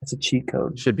cheating. It's a cheat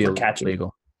code. Should be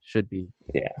illegal. Should be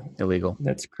illegal.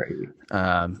 That's crazy.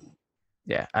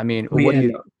 Yeah. I mean,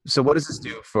 so what does this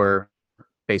do for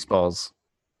baseball's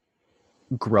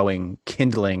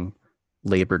kindling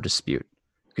labor dispute?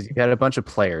 Because you've got a bunch of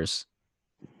players.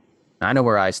 I know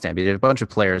where I stand, but you have a bunch of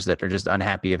players that are just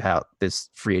unhappy of how this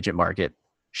free agent market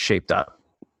shaped up.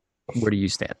 Where do you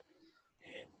stand?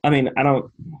 I mean,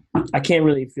 I can't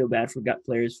really feel bad for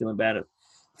players feeling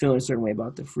a certain way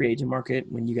about the free agent market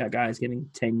when you got guys getting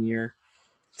 10-year,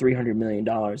 $300 million,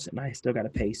 and I still got to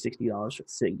pay $60 for the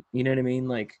seat. You know what I mean?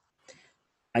 Like,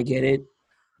 I get it.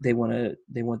 They want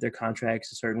their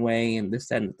contracts a certain way and this,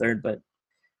 that, and the third, but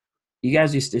you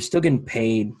guys they're still getting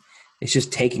paid. It's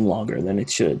just taking longer than it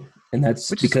should, and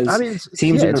that's because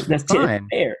teams are that's fine.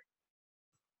 Fair.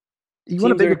 You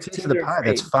want a bigger piece of the pie?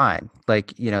 That's fine.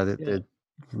 Like the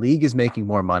league is making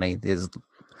more money. There's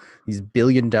these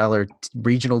billion-dollar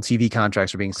regional TV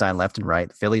contracts are being signed left and right.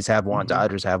 The Phillies have one,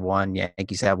 Dodgers have one,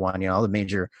 Yankees have one. All the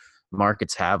major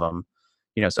markets have them.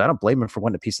 So I don't blame them for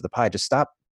wanting a piece of the pie. Just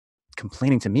stop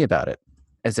complaining to me about it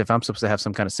as if I'm supposed to have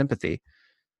some kind of sympathy.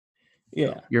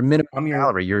 Yeah. Your minimum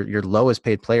salary, your lowest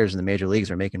paid players in the major leagues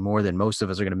are making more than most of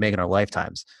us are going to make in our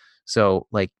lifetimes. So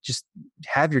just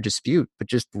have your dispute, but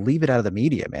just leave it out of the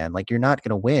media, man. You're not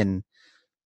going to win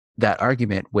that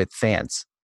argument with fans.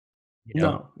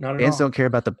 No, not at all. Fans don't care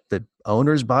about the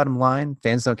owner's bottom line.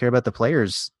 Fans don't care about the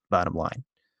player's bottom line.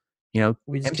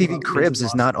 MTV Cribs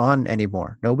is not on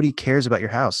anymore. Nobody cares about your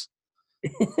house.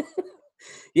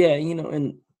 Yeah,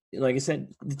 and like I said,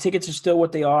 the tickets are still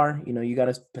what they are. You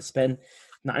got to spend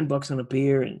 $9 on a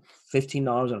beer and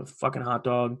 $15 on a fucking hot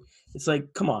dog. It's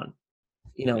like, come on.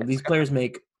 These players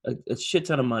make a shit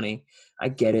ton of money. I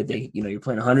get it. You're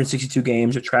playing 162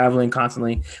 games. You're traveling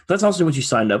constantly. But that's also what you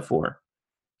signed up for.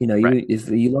 You know, Right. you if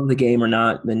you love the game or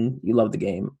not, then you love the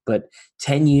game. But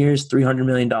 10 years, $300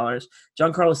 million.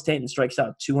 Giancarlo Stanton strikes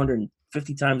out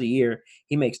 250 times a year.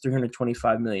 He makes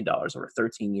 $325 million over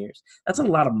 13 years. That's a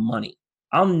lot of money.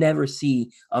 I'll never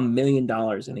see $1 million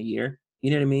in a year. You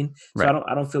know what I mean? So Right.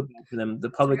 I don't feel bad for them. The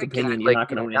And public again, opinion, you're like,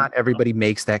 not you going know, to win. not everybody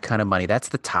makes that kind of money. That's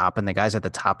the top, and the guys at the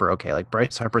top are okay. Like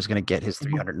Bryce Harper's going to get his Mhm.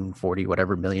 340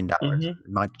 whatever $1 million. Mhm.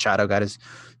 Machado got his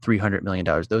 $300 million.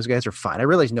 Those guys are fine. I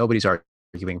realize nobody's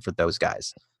arguing for those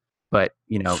guys, but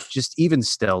you know, just even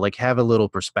still, like have a little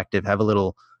perspective, have a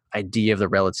little idea of the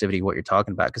relativity of what you're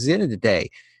talking about. Because at the end of the day,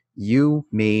 you,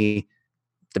 me,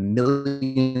 the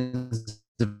millions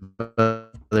of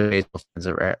other baseball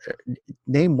fans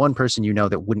name one person you know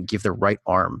that wouldn't give their right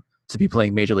arm to be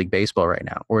playing Major League Baseball right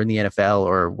now, or in the NFL,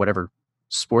 or whatever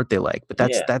sport they like. But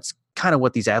Yeah. that's kind of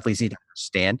what these athletes need to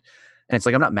understand. And it's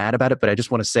like I'm not mad about it, but I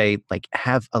just want to say, like,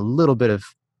 have a little bit of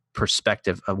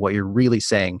perspective of what you're really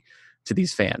saying to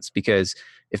these fans. Because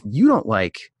if you don't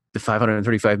like the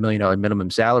 $535 million minimum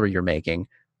salary you're making,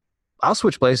 I'll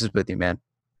switch places with you, man.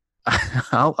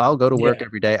 I'll go to work Yeah.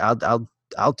 every day.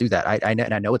 I'll do that. I know,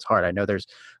 and I know it's hard. I know there's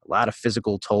a lot of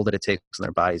physical toll that it takes on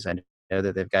their bodies. I know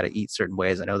that they've got to eat certain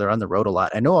ways. I know they're on the road a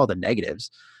lot. I know all the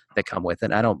negatives that come with it.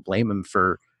 And I don't blame them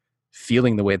for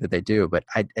feeling the way that they do. But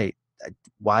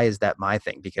why is that my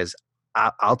thing? Because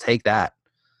I'll take that,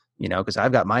 you know, because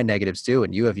I've got my negatives too,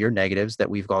 and you have your negatives that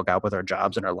we've all got with our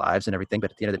jobs and our lives and everything.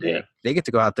 But at the end of the Yeah. day, they get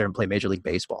to go out there and play Major League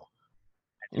Baseball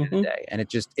at the end of the Mhm. day, and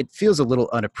it feels a little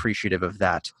unappreciative of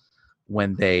that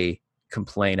when they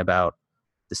complain about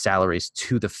the salaries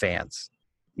to the fans.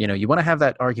 You know, you want to have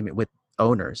that argument with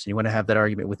owners. You want to have that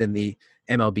argument within the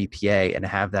MLBPA and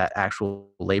have that actual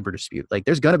labor dispute. Like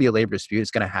there's going to be a labor dispute. It's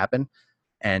going to happen.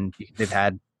 And they've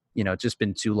had, you know, it's just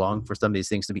been too long for some of these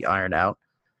things to be ironed out.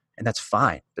 And that's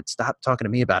fine. But stop talking to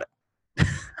me about it.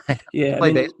 I Yeah. I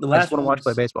play mean, baseball. I just want to watch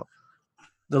play baseball.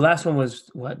 the last one was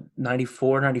what,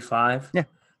 94, 95, Yeah.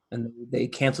 and they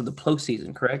canceled the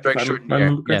postseason, correct? If Strike I short year.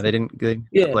 remember Yeah, they correctly. didn't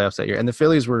get the Yeah. playoffs that year. And the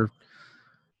Phillies were,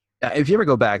 if you ever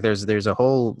go back, there's a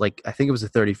whole, like, I think it was a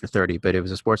 30 for 30, but it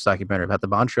was a sports documentary about the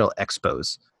Montreal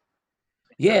Expos.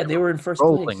 You know, Yeah, they they were were in first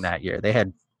rolling place. that year. They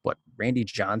had what, Randy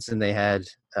Johnson, they had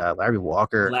Larry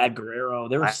Walker, Vlad Guerrero,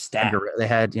 they were stacked. They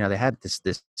had, you know, they had this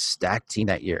stacked team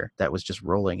that year that was just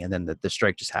rolling, and then the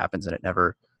strike just happens, and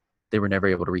they were never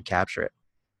able to recapture it.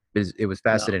 It was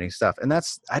No. fascinating stuff, and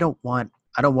that's I don't want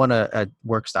a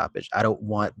work stoppage. I don't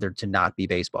want there to not be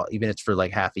baseball, even if it's for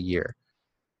like half a year.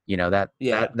 You know,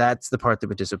 Yeah. that's the part that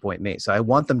would disappoint me. So I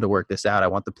want them to work this out. I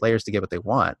want the players to get what they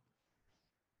want,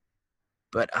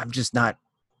 but I'm just not.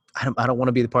 I don't want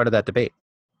to be the part of that debate.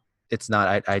 It's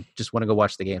not. I just want to go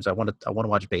watch the games. I want to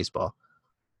watch baseball.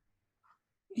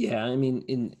 Yeah, I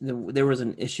mean, there was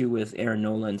an issue with Aaron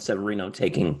Nola and Severino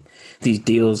taking these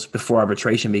deals before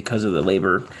arbitration because of the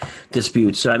labor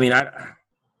dispute. So, I mean, I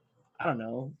don't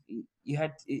know. You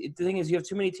had the thing is, you have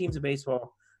too many teams in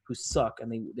baseball who suck, and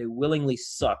they willingly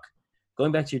suck.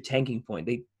 Going back to your tanking point,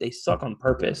 they suck on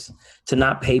purpose to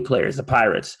not pay players. The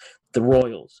Pirates, the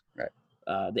Royals, Right.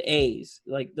 the A's.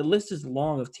 Like the list is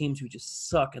long of teams who just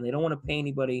suck, and they don't want to pay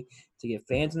anybody to get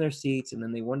fans in their seats, and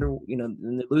then they wonder, you know,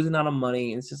 and they're losing out on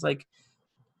money. And it's just like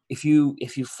if you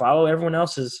follow everyone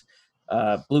else's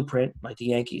blueprint, like the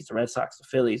Yankees, the Red Sox, the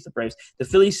Phillies, the Braves. The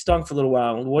Phillies stunk for a little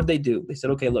while. And what did they do? They said,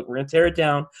 okay, look, we're going to tear it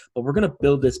down, but we're going to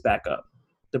build this back up.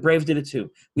 The Braves did it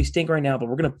too. We stink right now, but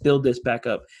we're going to build this back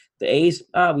up. The A's,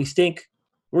 we stink.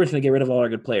 We're just going to get rid of all our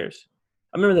good players.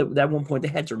 I remember that at one point they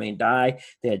had Jermaine Dye,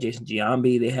 they had Jason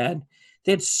Giambi, they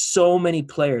had so many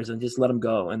players and just let them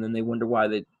go, and then they wonder why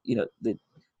the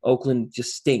Oakland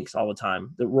just stinks all the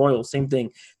time. The Royals, same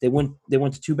thing. They went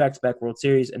to two back-to-back World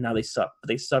Series, and now they suck. But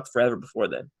they sucked forever before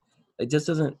then. It just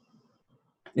doesn't,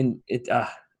 and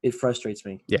it frustrates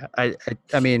me. Yeah.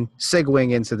 I mean,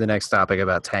 segueing into the next topic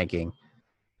about tanking,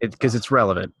 because it's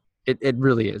relevant. It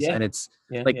really is, Yeah, and it's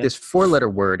yeah, like yeah, this four-letter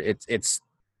word.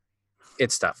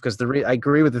 It's tough because I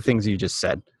agree with the things you just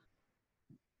said,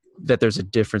 that there's a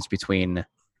difference between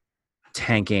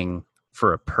tanking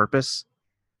for a purpose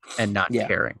and not yeah,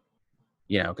 caring.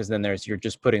 You know, because then you're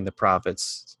just putting the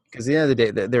profits. Because at the end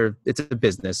of the day, it's a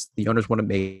business. The owners want to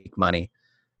make money,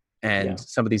 and yeah,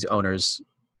 some of these owners,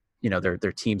 you know, their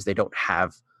teams, they don't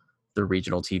have the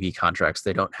regional TV contracts.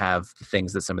 They don't have the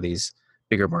things that some of these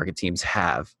bigger market teams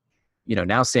have. You know,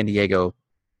 now San Diego,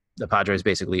 the Padres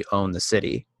basically own the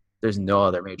city. There's no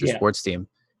other major yeah, sports team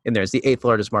in there. It's the eighth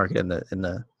largest market in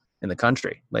the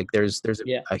country. Like there's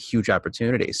yeah, a huge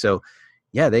opportunity. So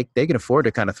yeah, they can afford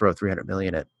to kind of throw 300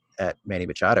 million at Manny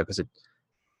Machado because it,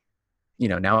 you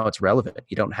know, now it's relevant.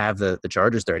 You don't have the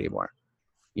Chargers there anymore.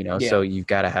 Yeah. So you've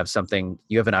got to have something.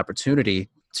 You have an opportunity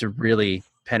to really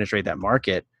penetrate that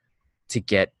market to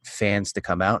get fans to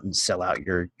come out and sell out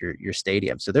your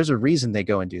stadium. So there's a reason they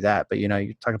go and do that. But you're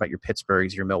talking about your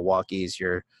Pittsburghs, your Milwaukee's,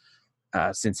 your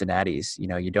Cincinnati's.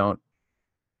 You don't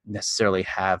necessarily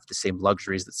have the same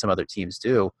luxuries that some other teams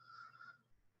do.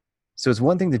 So it's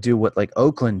one thing to do what like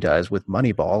Oakland does with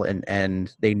Moneyball,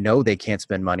 and they know they can't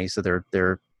spend money, so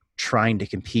they're trying to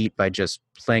compete by just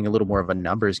playing a little more of a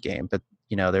numbers game. But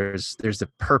there's a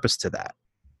purpose to that.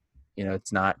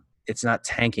 It's not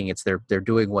tanking. It's they're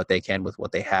doing what they can with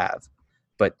what they have.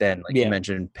 But then, like you Yeah.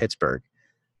 mentioned, Pittsburgh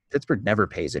never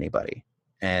pays anybody,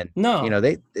 and No.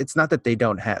 it's not that they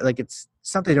don't have it's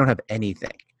not they don't have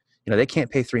anything. They can't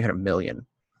pay $300 million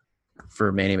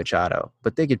for Manny Machado,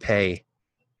 but they could pay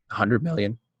 $100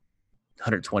 million,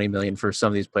 $120 million for some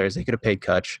of these players. They could have paid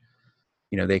Kutch.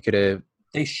 They could have.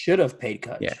 They should have paid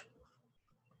Kutch. Yeah.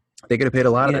 They could have paid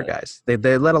a lot of their Yeah. guys.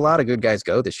 They let a lot of good guys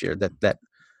go this year that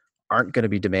aren't going to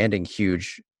be demanding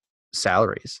huge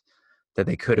salaries that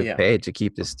they could have Yeah. paid to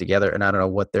keep this together. And I don't know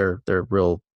what their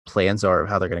real plans are of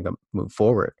how they're going to move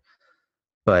forward.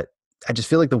 But I just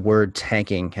feel like the word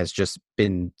tanking has just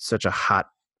been such a hot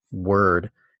word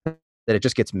that it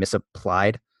just gets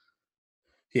misapplied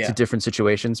Yeah. to different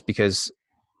situations because,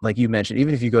 like you mentioned,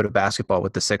 even if you go to basketball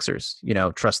with the Sixers,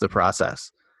 trust the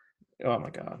process. Oh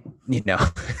my God.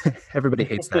 Everybody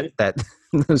hates that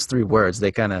those three words.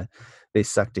 They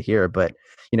suck to hear. But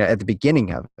at the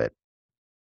beginning of it,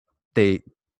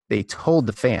 they told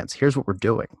the fans, "Here's what we're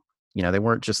doing." They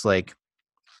weren't just like,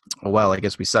 "Oh, well, I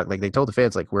guess we suck." Like they told the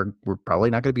fans, like, "We're probably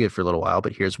not going to be good for a little while,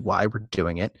 but here's why we're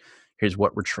doing it. Here's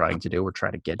what we're trying to do. We're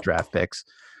trying to get draft picks.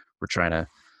 We're trying to."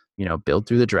 Build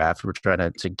through the draft. We're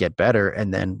trying to get better.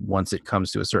 And then once it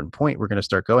comes to a certain point, we're going to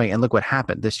start going. And look what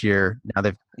happened this year. Now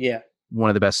they've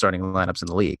one of the best starting lineups in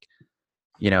the league,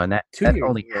 and that 2 years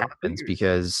only ago. happens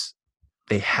because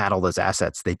they had all those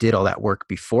assets. They did all that work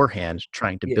beforehand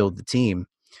trying to build the team.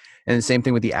 And the same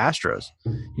thing with the Astros.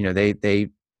 They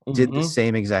did the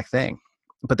same exact thing,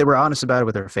 but they were honest about it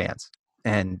with their fans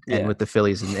and with the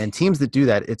Phillies and teams that do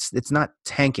that. It's not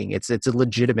tanking. It's a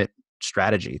legitimate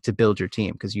strategy to build your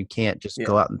team because you can't just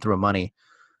go out and throw money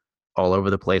all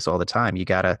over the place all the time. You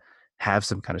got to have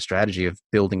some kind of strategy of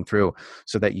building through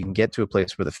so that you can get to a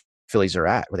place where the Phillies are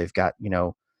at, where they've got,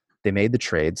 they made the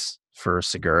trades for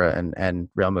Segura and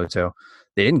Real Muto.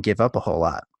 They didn't give up a whole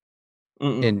lot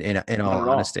in all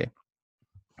honesty.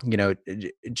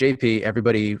 JP,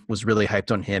 everybody was really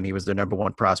hyped on him. He was their number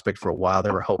one prospect for a while.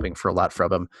 They were hoping for a lot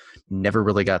from him. Never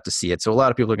really got to see it. So a lot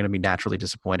of people are going to be naturally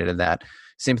disappointed in that.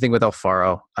 Same thing with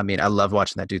Alfaro. I mean, I love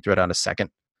watching that dude throw down a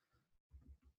second.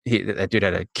 That dude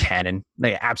had a cannon,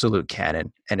 like absolute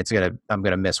cannon. And I'm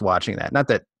going to miss watching that. Not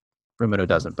that Romano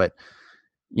doesn't, but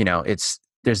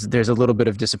there's a little bit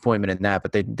of disappointment in that,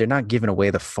 but they're not giving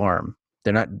away the farm.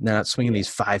 They're not swinging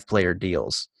these 5-player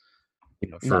deals.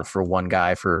 For one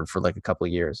guy for like a couple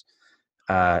of years.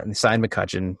 And they signed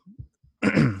McCutchen,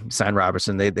 signed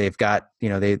Robertson. They've got,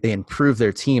 they improved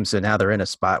their team. So now they're in a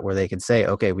spot where they can say,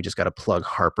 okay, we just got to plug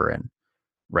Harper in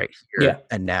right here. Yeah.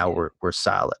 And now we're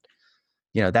solid.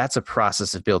 That's a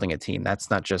process of building a team.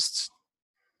 That's not just,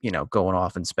 going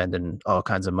off and spending all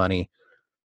kinds of money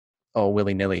all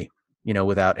willy-nilly,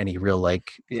 without any real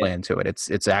plan to it.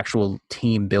 It's actual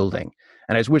team building.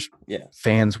 And I just wish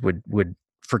fans would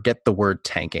forget the word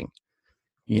tanking,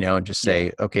 and just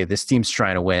say, okay, this team's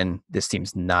trying to win. This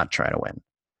team's not trying to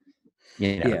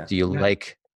win. Do you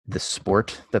like the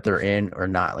sport that they're in or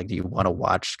not? Like, do you want to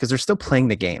watch? Because they're still playing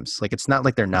the games. Like, it's not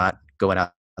like they're not going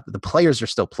out. The players are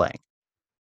still playing.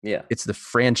 Yeah. It's the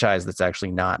franchise that's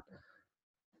actually not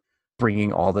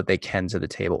bringing all that they can to the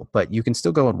table. But you can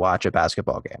still go and watch a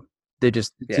basketball game. The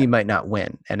team might not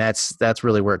win. And that's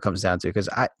really where it comes down to. Because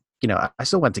I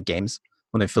still went to games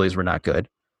when the Phillies were not good.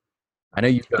 I know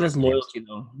you. That's loyalty,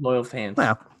 though. Loyal fans.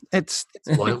 Well, it's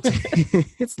loyalty.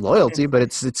 It's loyalty, but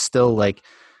it's still like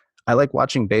I like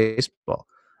watching baseball.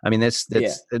 I mean, that's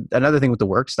another thing with the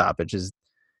work stoppage is,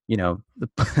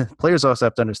 the players also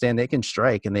have to understand they can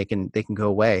strike and they can go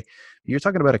away. You're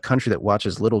talking about a country that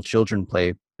watches little children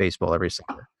play baseball every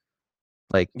summer.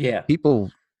 Like,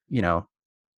 people,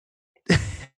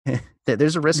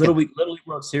 there's a risk. Little League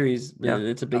World Series. Yeah,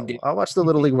 it's a big deal. I'll watch the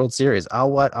Little League World Series.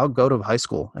 I'll go to high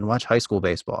school and watch high school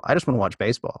baseball. I just want to watch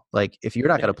baseball. Like, if you're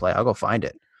not going to play, I'll go find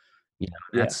it.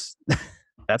 That's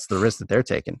the risk that they're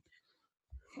taking.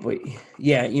 Wait,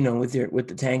 with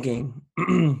the tanking,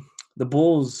 the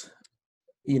Bulls,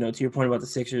 to your point about the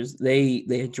Sixers, they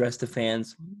addressed the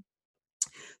fans.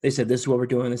 They said, this is what we're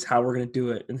doing, this is how we're going to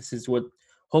do it, and this is what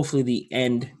hopefully the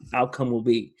end outcome will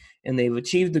be. And they've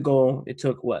achieved the goal. It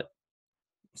took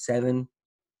seven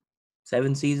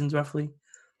seasons roughly.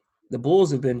 The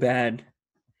Bulls have been bad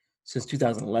since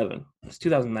 2011. It's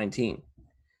 2019.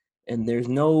 And there's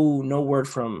no word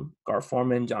from Gar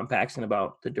Forman, John Paxson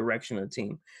about the direction of the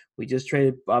team. We just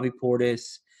traded Bobby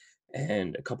Portis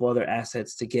and a couple other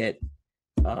assets to get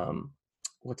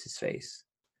what's his face.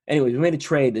 Anyways, we made a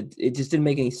trade that it just didn't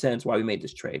make any sense why we made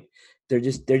this trade. They're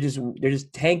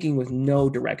just tanking with no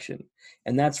direction,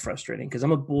 and that's frustrating because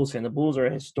I'm a Bulls fan. The Bulls are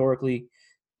a historically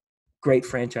great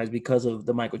franchise because of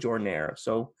the Michael Jordan era.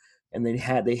 So, and they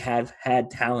have had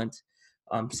talent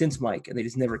since Mike, and they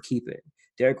just never keep it.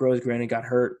 Derrick Rose, granted, got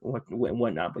hurt and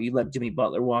whatnot, but you let Jimmy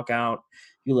Butler walk out.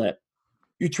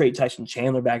 You trade Tyson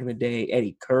Chandler back in the day,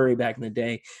 Eddie Curry back in the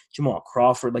day, Jamal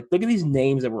Crawford. Like, look at these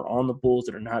names that were on the Bulls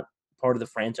that are not part of the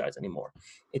franchise anymore.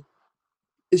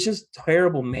 It's just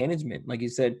terrible management. Like you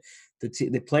said,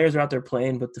 the players are out there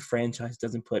playing, but the franchise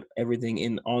doesn't put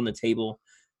everything on the table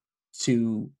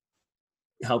to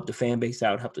help the fan base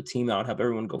out, help the team out, help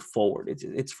everyone go forward.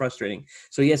 It's frustrating.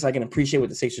 So yes, I can appreciate what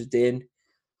the Sixers did.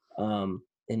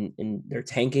 And they're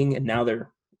tanking, and now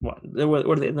they're what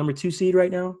are they, number 2 seed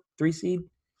right now? 3 seed?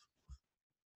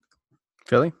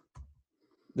 Philly?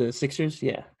 The Sixers,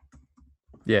 yeah.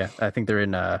 Yeah, I think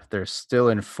they're still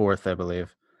in 4th, I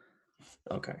believe.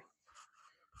 Okay.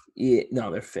 Yeah,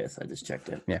 no, they're 5th. I just checked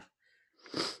it. Yeah.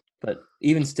 But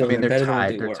even still, I mean, they're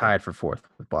tied. They're tied for 4th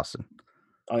with Boston.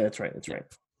 Oh, that's right.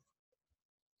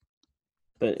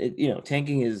 But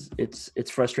tanking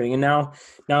it's frustrating. And now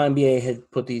NBA has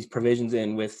put these provisions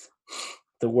in with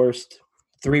the worst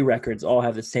 3 records all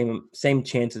have the same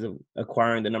chances of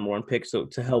acquiring the number 1 pick. So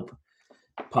to help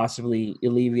possibly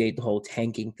alleviate the whole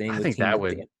tanking thing, I think that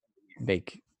would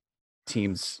make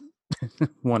teams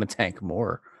want to tank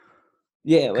more.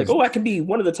 Yeah, like, I can be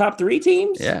one of the top 3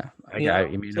 teams. Yeah, I mean,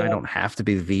 I don't have to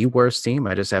be the worst team.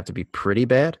 I just have to be pretty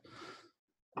bad.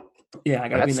 Yeah, I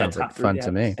got to be in that top 3. Fun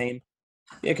to me.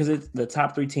 Yeah, because the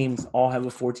top 3 teams all have a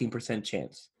 14%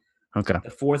 chance. Okay.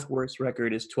 The 4th worst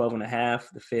record is 12.5.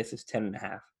 The 5th is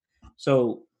 10.5.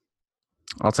 So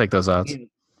I'll take those odds.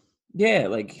 Yeah,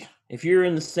 like if you're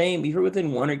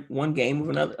within one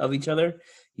game of each other,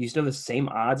 you still have the same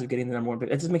odds of getting the number 1 pick.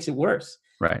 That just makes it worse.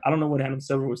 Right. I don't know what Adam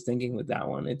Silver was thinking with that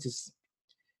one. It just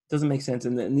doesn't make sense.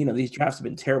 And then, these drafts have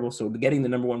been terrible. So getting the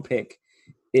number 1 pick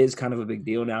is kind of a big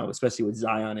deal now, especially with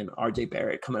Zion and RJ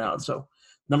Barrett coming out. So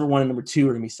number 1 and number 2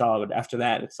 are going to be solid. After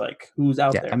that, it's like, who's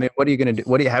out there? I mean, what are you going to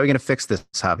do? How are we going to fix this,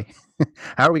 Javi?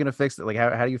 How are we going to fix it? Like,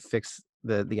 how do you fix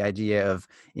the idea of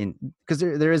because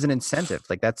there is an incentive.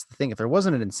 Like, that's the thing. If there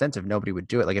wasn't an incentive, nobody would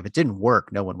do it. Like, if it didn't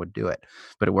work, no one would do it.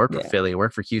 But it worked for Philly. It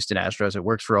worked for Houston Astros. It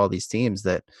works for all these teams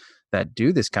that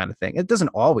do this kind of thing. It doesn't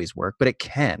always work, but it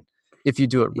can if you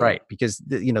do it right. Because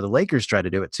the Lakers tried to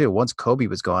do it too. Once Kobe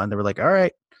was gone, they were like, all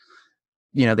right.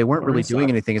 They weren't really doing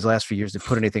anything his last few years to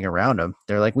put anything around them.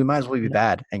 They're like, we might as well be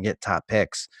bad and get top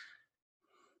picks.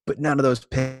 But none of those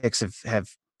picks have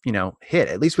hit.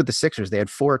 At least with the Sixers, they had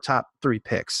 4 top 3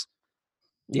 picks.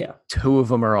 Yeah. 2 of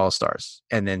them are all-stars,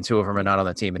 and then 2 of them are not on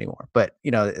the team anymore. But,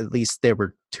 at least they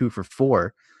were 2 for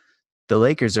 4. The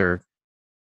Lakers are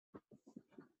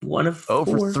 1 of 4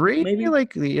 for 3, maybe.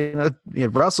 Like, you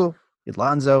had Russell, you had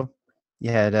Lonzo,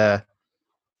 you had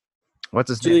what's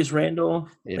his name? Julius Randle.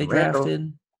 They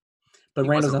drafted, but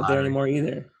Randle's not there anymore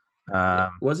either.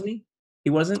 Wasn't he? He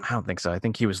wasn't. I don't think so. I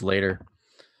think he was later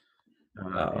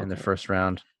in the first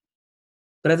round.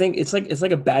 But I think it's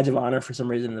like a badge of honor for some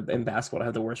reason in basketball to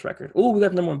have the worst record. Oh, we got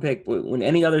the number 1 pick. When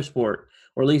any other sport,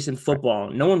 or at least in football,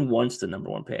 no one wants the number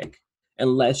 1 pick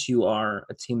unless you are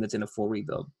a team that's in a full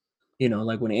rebuild.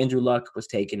 Like when Andrew Luck was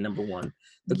taken number 1,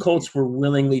 the Colts were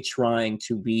willingly trying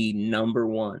to be number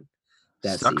 1.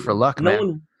 Suck for luck,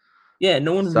 man.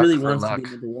 No one really wants to be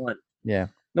number 1. Yeah.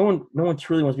 No one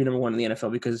truly wants to be number 1 in the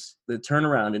NFL because the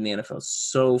turnaround in the NFL is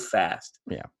so fast.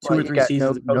 Yeah. 2 or 3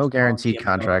 seasons. No guaranteed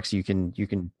contracts. You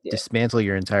can dismantle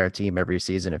your entire team every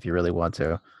season if you really want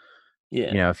to.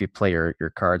 Yeah. If you play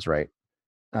your cards right.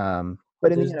 But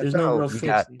in the NFL, there's no real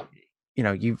fix.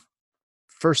 You've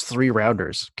first 3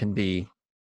 rounders can be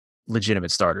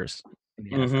legitimate starters in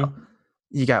the NFL.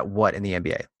 You got what in the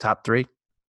NBA? Top 3?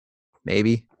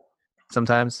 Maybe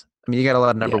sometimes. I mean, you got a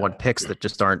lot of number 1 picks that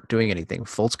just aren't doing anything.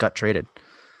 Fultz got traded,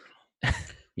 and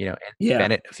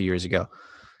Bennett a few years ago.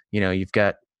 You've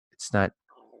got, it's not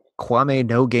Kwame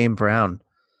No Game Brown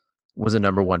was a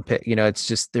number 1 pick. It's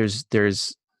just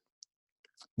there's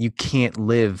you can't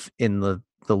live in the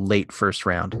late first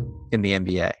round in the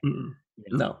NBA.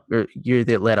 No, you're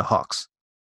the Atlanta Hawks.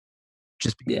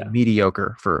 Just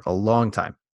mediocre for a long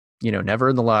time. Never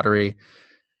in the lottery,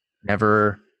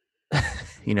 never.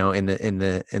 In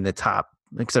the top,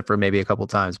 except for maybe a couple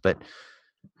times, but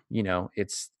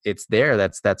it's there.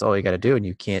 That's all you got to do. And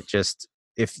you can't just,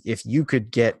 if you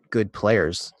could get good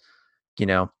players,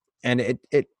 and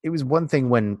it was one thing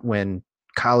when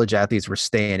college athletes were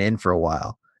staying in for a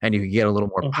while and you could get a little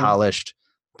more polished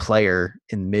player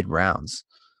in mid rounds,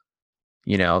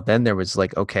 then there was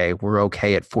like, okay, we're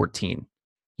okay at 14.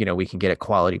 We can get a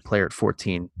quality player at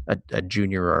 14, a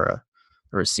junior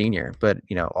or a senior. But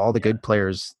all the good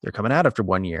players, they're coming out after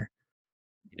 1 year.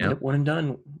 One and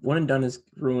done has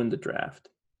ruined the draft.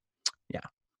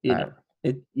 Yeah,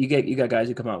 you got guys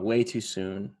who come out way too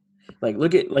soon. Like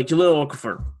look at Jahlil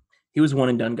Okafor. He was one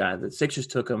and done guy. The Sixers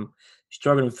took him,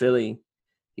 struggled in Philly.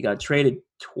 He got traded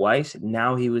twice.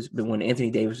 Now when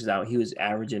Anthony Davis was out, he was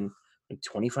averaging like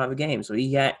 25 a game. So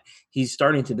he's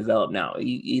starting to develop now.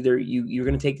 Either you're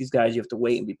going to take these guys, you have to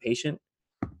wait and be patient,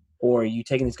 or you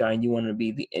taking this guy and you want to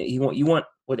be you want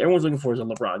what everyone's looking for is a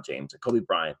LeBron James, a Kobe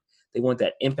Bryant. They want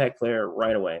that impact player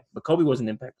right away. But Kobe wasn't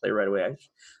an impact player right away. I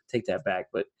take that back.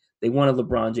 But they wanted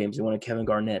LeBron James. They wanted Kevin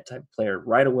Garnett type player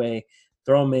right away.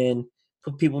 Throw them in,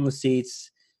 put people in the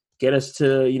seats, get us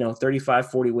to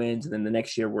 35, 40 wins, and then the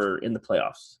next year we're in the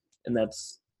playoffs. And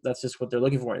that's just what they're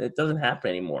looking for. It doesn't happen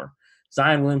anymore.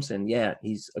 Zion Williamson, yeah,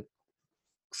 he's a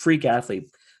freak athlete,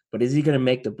 but is he going to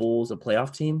make the Bulls a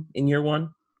playoff team in year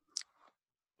one?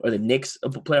 Or the Knicks a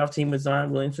playoff team with Zion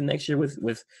Williamson next year with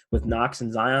Knox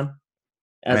and Zion?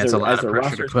 That's a lot of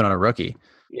pressure to put on a rookie.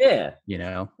 Yeah.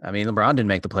 LeBron didn't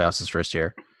make the playoffs his first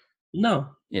year. No.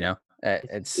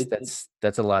 That's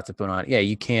a lot to put on. Yeah,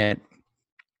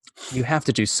 you have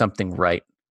to do something right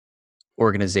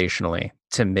organizationally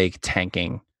to make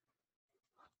tanking,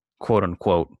 quote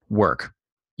unquote, work.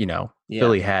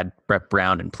 Philly had Brett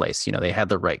Brown in place. They had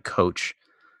the right coach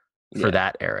for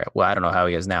that era. Well, I don't know how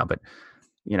he is now, but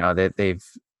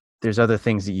there's other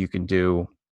things that you can do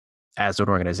as an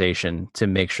organization to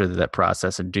make sure that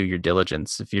process and do your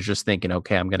diligence. If you're just thinking,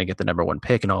 okay, I'm going to get the number one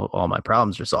pick and all my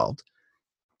problems are solved,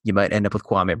 you might end up with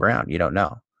Kwame Brown. You don't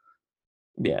know.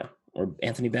 Yeah. Or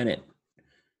Anthony Bennett.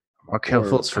 Markelle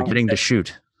Fultz forgetting to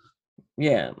shoot.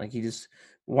 Yeah. Like you just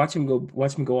watch him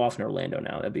go off in Orlando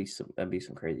now. That'd be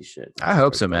some crazy shit. I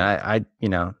hope so, man.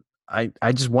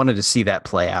 I just wanted to see that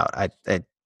play out.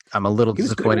 I'm a little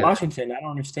disappointed. Good in Washington, I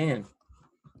don't understand.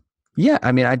 Yeah,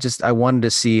 I wanted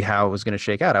to see how it was going to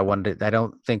shake out. I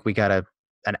don't think we got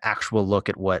an actual look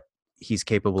at what he's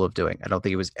capable of doing. I don't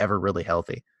think he was ever really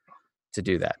healthy to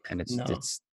do that. And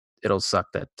it'll suck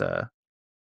that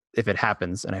if it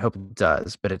happens, and I hope it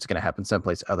does, but it's going to happen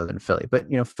someplace other than Philly. But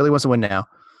Philly wants to win now.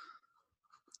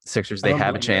 Sixers, they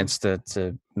have a chance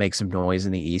to make some noise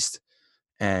in the East,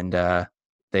 and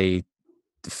they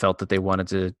felt that they wanted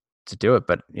to do it,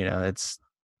 but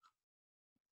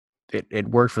it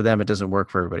worked for them. It doesn't work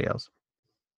for everybody else.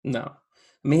 No,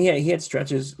 he had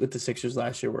stretches with the Sixers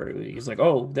last year where he's like,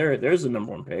 oh, there's the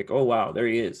number one pick. Oh wow, there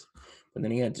he is. But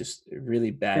then he had just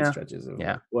really bad stretches of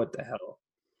like, what the hell.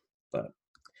 But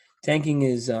tanking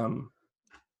is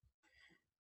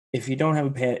if you don't have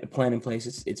a plan in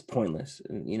place, it's pointless.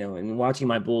 And watching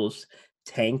my Bulls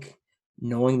tank,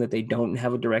 knowing that they don't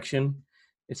have a direction,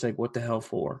 it's like, what the hell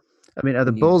for? Are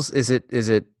the Bulls, is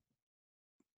it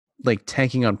like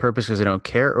tanking on purpose because they don't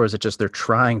care, or is it just they're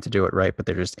trying to do it right, but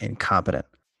they're just incompetent?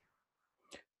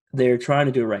 They're trying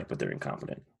to do it right, but they're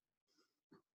incompetent.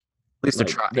 At least they're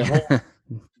trying.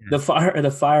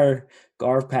 The fire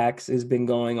Garv Pax has been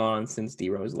going on since D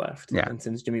Rose left, and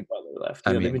since Jimmy Butler left.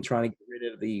 They've been trying to get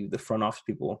rid of the front office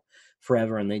people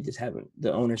forever, and they just haven't.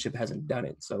 The ownership hasn't done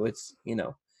it. So it's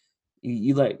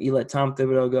you let Tom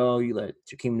Thibodeau go, you let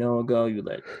Joakim Noah go, you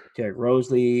let Derrick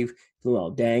Rose leave,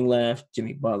 Luol Deng left,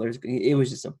 Jimmy Butler's. It was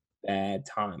just a bad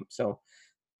time. So,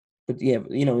 but yeah,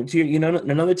 another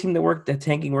team that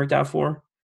tanking worked out for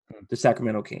the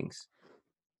Sacramento Kings.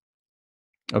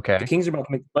 Okay, the Kings are about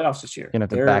to make the playoffs this year. You have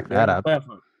to back that up.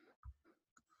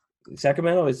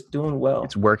 Sacramento is doing well.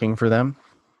 It's working for them.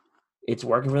 It's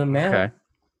working for them now. Okay.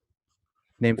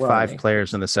 Name 5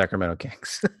 players in the Sacramento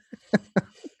Kings.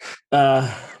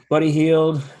 Buddy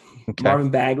Hield,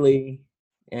 Marvin Bagley,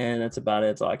 and that's about it.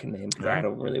 That's all I can name because I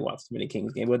don't really watch too many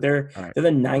Kings games. But they're the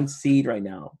 9th seed right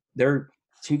now. They're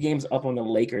 2 games up on the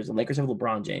Lakers. The Lakers have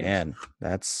LeBron James. Man,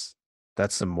 that's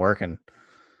some working.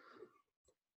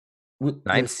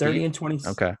 They're 30 and 20.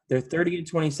 Okay. They're 30 and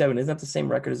 27. Isn't that the same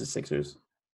record as the Sixers?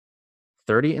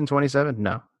 30 and 27?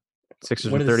 No.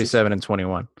 Sixers are 37 and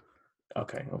 21.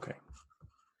 Okay.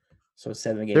 So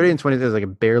 7 games. 30 and 20 is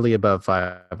like barely above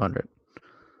 500.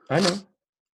 I know.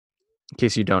 In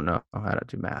case you don't know how to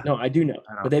do math. No, I do know.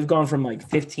 But they've gone from like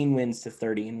 15 wins to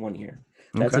 30 in 1 year.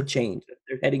 That's a change.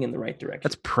 They're heading in the right direction.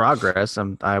 That's progress.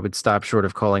 I would stop short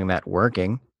of calling that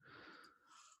working.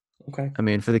 Okay, I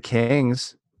mean, for the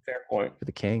Kings, fair point.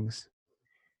 I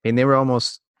mean, they were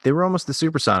almost the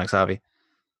Supersonics, Javi.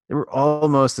 They were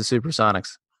almost the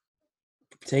Supersonics.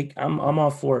 I'm all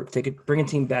for it. Bring a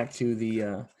team back to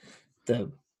the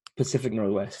Pacific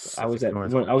Northwest. Pacific When I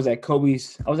Northwest. was at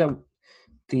Kobe's. I was at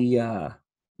the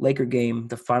Laker game,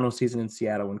 the final season in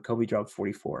Seattle when Kobe dropped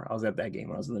 44. I was at that game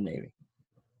when I was in the Navy.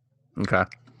 Okay.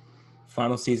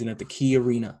 Final season at the Key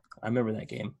Arena. I remember that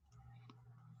game.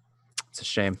 It's a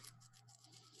shame.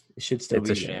 It should still It's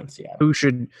be a there shame. in Seattle. Who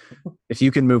should, if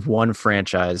you can move one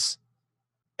franchise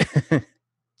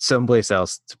someplace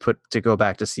else to go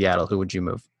back to Seattle, who would you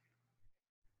move?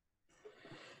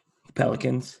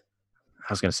 Pelicans.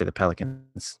 I was going to say the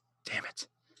Pelicans. Damn it.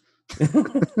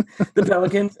 The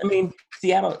Pelicans. I mean,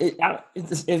 Seattle. And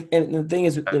the thing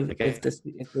is, if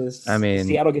I mean,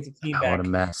 Seattle gets a team what back, a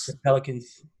mess. the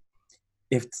Pelicans.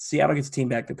 If Seattle gets a team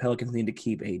back, the Pelicans need to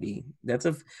keep AD. That's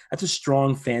a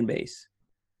strong fan base.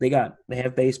 They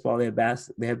have baseball, they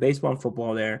have baseball and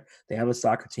football there. They have a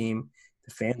soccer team.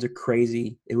 The fans are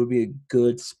crazy. It would be a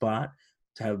good spot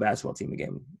to have a basketball team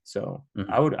again. So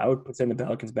I would put send the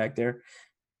Pelicans back there.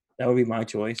 That would be my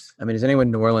choice. I mean, does anyone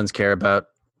in New Orleans care about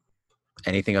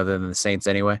anything other than the Saints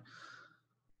anyway?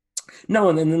 No,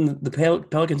 and then the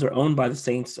Pelicans are owned by the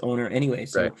Saints owner anyway,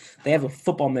 so Right. they have a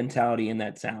football mentality in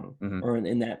that town or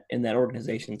in that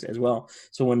organization as well.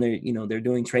 So when they're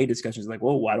doing trade discussions, like,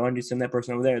 well, why don't I just send that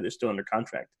person over there? They're still under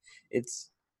contract.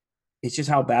 It's just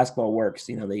how basketball works.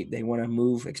 They want to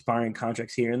move expiring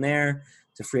contracts here and there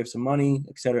to free up some money,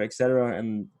 et cetera,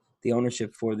 and the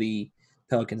ownership for the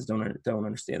Pelicans don't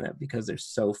understand that because they're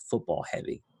so football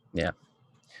heavy. Yeah,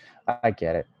 I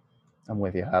get it. I'm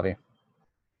with you, Javi.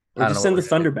 Or just send the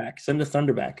Thunder back. Send the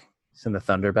Thunder back. Send the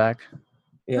Thunder back.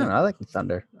 Yeah, I like the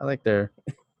Thunder. I like they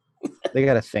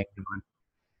got a thing going.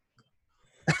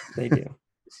 They do.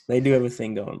 They do have a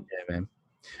thing going. Yeah, man.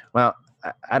 Well,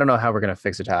 I don't know how we're gonna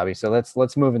fix it, Javi. So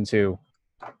let's move into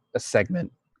a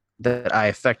segment that I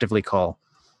affectionately call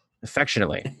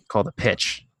the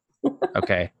pitch.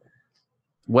 Okay.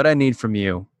 What I need from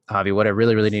you, Javi, what I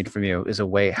really, really need from you is a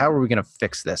way. How are we gonna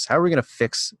fix this? How are we gonna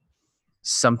fix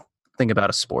something about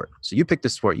a sport? So you picked a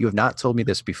sport. You have not told me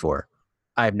this before.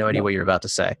 I have no idea what you're about to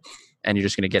say, and you're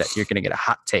just gonna get it. You're gonna get a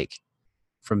hot take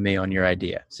from me on your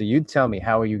idea. So you tell me,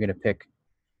 how are you gonna pick?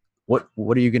 What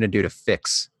are you gonna do to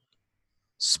fix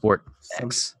Sport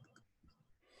X?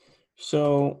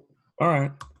 So, all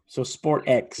right. So Sport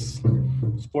X.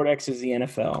 Sport X is the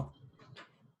NFL.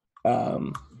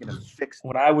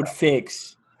 What I would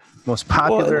fix. Most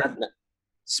popular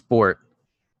sport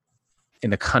in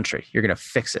the country. You're going to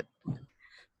fix it.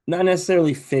 Not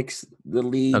necessarily fix the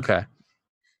league. Okay.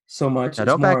 So much. Now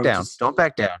don't back down. Don't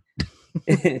back down.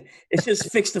 It's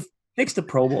just fix the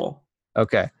Pro Bowl.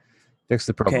 Okay. Fix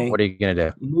the Pro Bowl. What are you going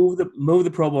to do? Move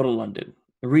the Pro Bowl to London.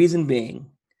 The reason being,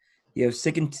 you have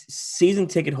season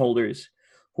ticket holders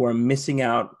who are missing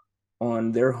out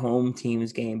on their home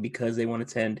team's game because they want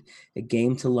to attend a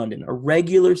game to London, a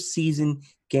regular season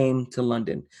game to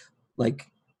London. Like,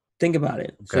 think about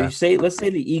it. Okay. So let's say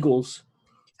the Eagles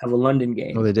have a London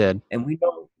game. Oh, they did. And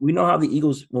we know how the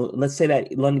Eagles. Well, let's say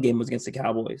that London game was against the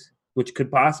Cowboys, which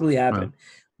could possibly happen.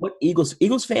 What Eagles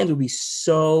fans would be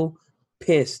so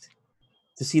pissed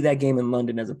to see that game in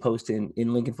London as opposed to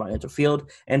in Lincoln Financial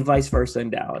Field, and vice versa in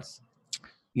Dallas.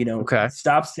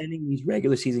 Stop sending these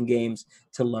regular season games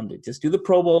to London. Just do the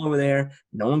Pro Bowl over there.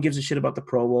 No one gives a shit about the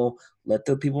Pro Bowl. Let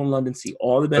the people in London see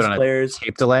all the best players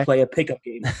tape delay? Play a pickup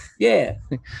game. Yeah.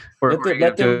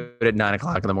 let them do it at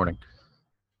 9:00 in the morning.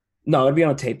 No, it'd be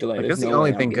on a tape delay. That's the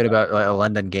only thing good about a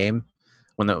London game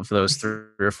for those 3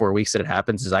 or 4 weeks that it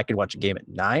happens is I can watch a game at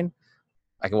 9.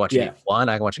 I can watch a game at 1.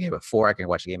 I can watch a game at 4. I can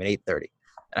watch a game at 8:30.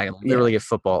 And I can literally get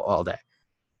football all day.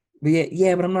 But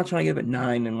yeah, but I'm not trying to get up at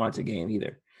 9 and watch a game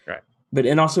either. Right. But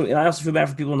I also feel bad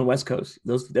for people on the West Coast.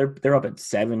 They're up at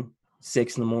 7,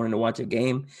 6 in the morning to watch a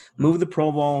game. Move the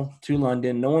Pro Bowl to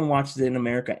London. No one watches it in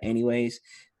America anyways.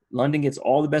 London gets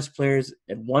all the best players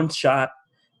at one shot.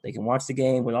 They can watch the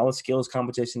game with all the skills,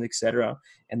 competition, etc.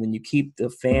 And then you keep the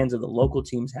fans of the local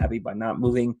teams happy by not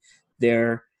moving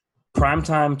their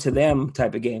primetime to them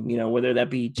type of game, whether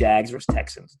that be Jags versus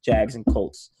Texans, Jags and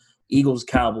Colts, Eagles,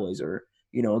 Cowboys, or,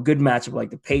 a good matchup like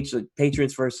the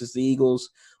Patriots versus the Eagles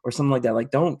or something like that.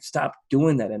 Like, don't stop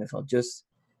doing that, NFL. Just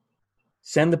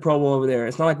send the Pro Bowl over there.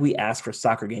 It's not like we ask for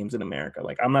soccer games in America.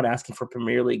 Like, I'm not asking for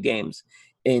Premier League games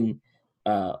in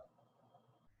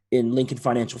Lincoln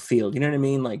Financial Field. You know what I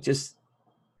mean? Like, just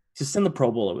send the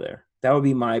Pro Bowl over there. That would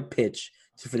be my pitch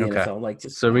for the NFL. Like,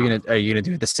 so are you gonna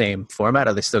do the same format?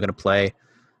 Are they still gonna play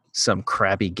some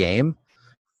crappy game,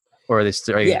 or are they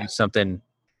still do something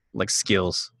like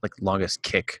skills, like longest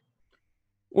kick,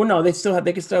 Well, no, they can still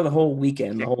have the whole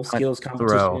weekend, the kick, whole punt, skills throw.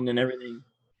 competition and everything.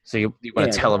 So you want Yeah,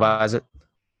 to they have, televise it?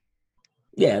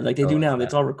 yeah, like they do Televise now.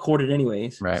 It's that, all recorded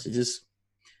anyways. right? So just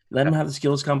let Yeah. them have the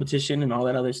skills competition and all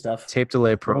that other stuff. Tape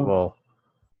delay Pro Oh, Bowl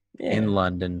in yeah,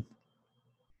 London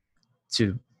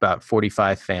to about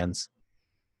 45 fans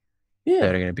that yeah.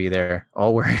 are going to be there,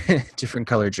 all wearing different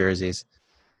color jerseys.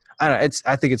 I don't know.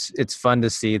 I think it's fun to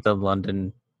see the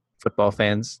London football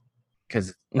fans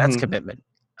because that's Hmm. commitment.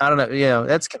 I don't know.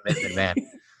 That's commitment, man.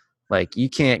 Like you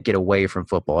can't get away from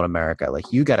football in America.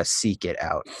 Like you got to seek it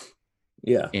out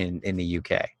Yeah, in the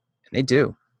UK, and they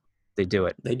do. They do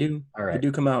it. they do. All They right.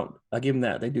 do come out. I give them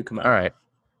that. They do come All out. right.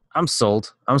 I'm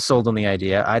sold. I'm sold on the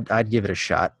idea. I'd give it a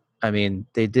shot. I mean,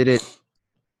 they did it.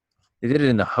 They did it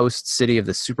in the host city of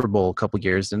the Super Bowl a couple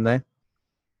years, didn't they? So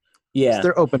Yeah,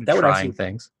 they're open to that would trying actually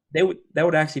things. that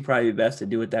would actually probably be best to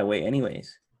do it that way,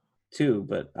 anyways, too.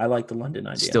 But I like the London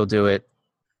idea. Still do it.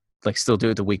 Like still do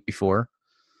it the week before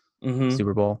Hmm.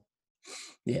 Super Bowl.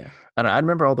 Yeah, I don't know, I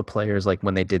remember all the players like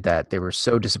when they did that, they were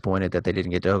so disappointed that they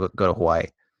didn't get to go to Hawaii.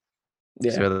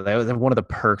 yeah, So that was one of the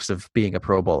perks of being a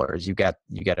Pro Bowler is you got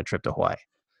a trip to Hawaii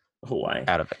Hawaii.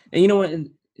 out of it. And you know what?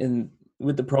 And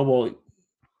with the Pro Bowl,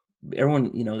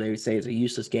 everyone, they would say it's a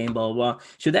useless game, blah, blah, blah.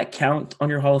 Should that count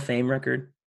on your Hall of Fame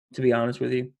record, to be honest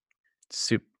with you?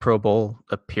 Pro Bowl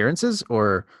appearances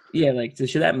or Yeah, like,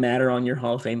 should that matter on your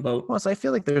Hall of Fame vote? well, so I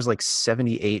feel like there's like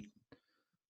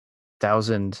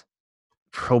 78,000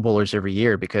 Pro Bowlers every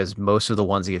year because most of the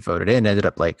ones that get voted in ended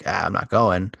up like, I'm not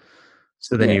going.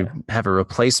 So then you Yeah, have a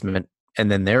replacement and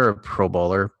then they're a Pro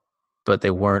Bowler, but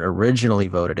they weren't originally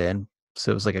voted in.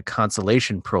 So it was like a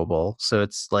consolation Pro Bowl. So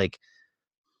it's like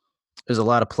there's a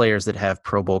lot of players that have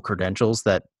Pro Bowl credentials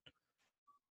that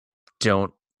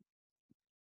don't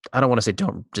I don't want to say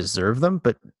don't deserve them,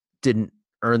 but didn't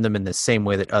earn them in the same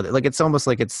way that other like it's almost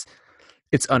like it's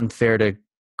unfair to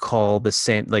call the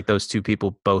same like those two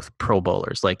people both Pro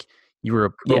Bowlers. Like you were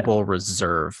a Pro yeah, Bowl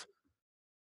reserve.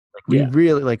 Like we yeah,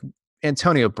 really like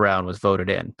Antonio Brown was voted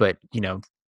in, but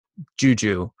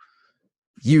Juju,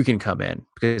 you can come in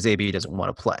because AB doesn't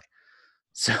want to play.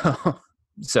 So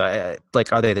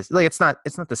like are they this like it's not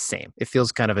the same. It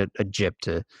feels kind of a jip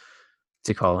to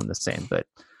call them the same, but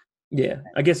yeah.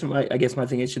 I guess my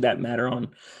thing is, should that matter on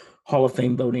Hall of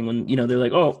Fame voting when they're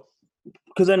like, oh,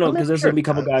 because I I know mean, because I'm there's sure gonna be it a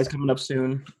couple guys does. coming up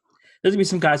soon. There's gonna be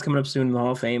some guys coming up soon in the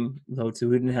Hall of Fame votes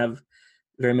who didn't have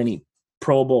very many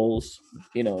Pro Bowls,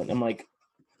 and I'm like,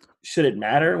 should it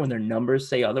matter when their numbers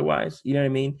say otherwise? You know what I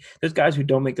mean? There's guys who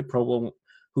don't make the Pro Bowl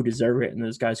who deserve it, and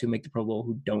there's guys who make the Pro Bowl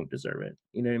who don't deserve it.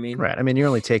 You know what I mean? Right. I mean, you're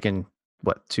only taking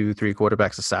what 2, 3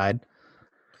 quarterbacks aside.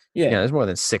 Yeah, There's more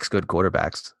than 6 good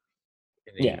quarterbacks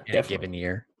yeah, in a given definitely.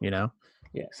 year. Yeah,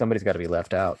 Somebody's got to be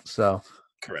left out. So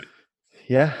correct.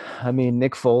 yeah, I mean,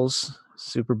 Nick Foles,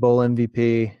 Super Bowl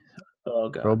MVP, Oh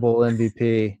Pro God, Bowl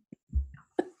MVP,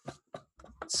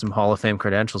 some Hall of Fame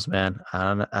credentials, man.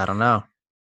 I don't know.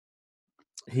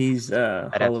 he's I'd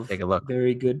have Hall to of take a look.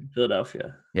 Very Good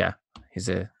Philadelphia. Yeah, he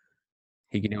can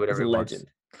do He's whatever a he wants. legend.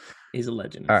 He's a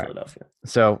legend in All right. Philadelphia.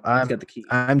 So He's got the key.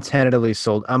 I'm tentatively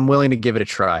sold. I'm willing to give it a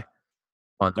try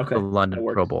on the Okay, that London Pro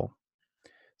works. Bowl.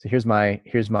 So here's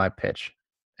my pitch,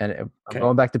 and I'm Okay.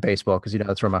 going back to baseball because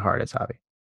that's where my heart is, Javi.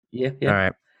 Yeah, All yeah.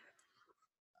 right,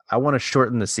 I want to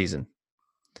shorten the season,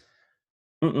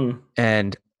 Mm-mm.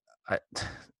 and I,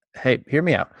 hey, hear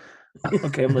me out.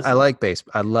 Okay, I'm I listening. like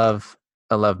baseball. I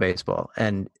love baseball,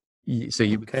 and so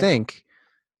you would Okay. think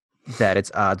that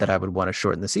it's odd that I would want to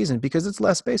shorten the season because it's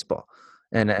less baseball,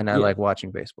 and I Yeah. like watching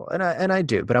baseball, and I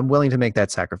do, but I'm willing to make that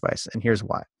sacrifice, and here's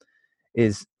why: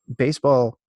 is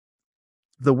baseball.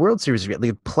 The World Series is great.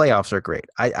 The playoffs are great.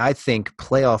 I think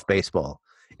playoff baseball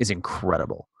is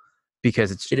incredible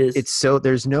because It is. it's so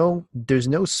there's no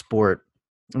sport.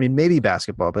 I mean, maybe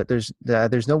basketball, but there's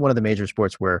no one of the major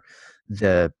sports where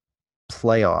the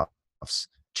playoffs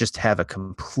just have a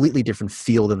completely different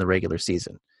feel than the regular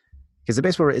season. Because the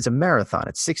baseball is a marathon.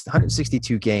 It's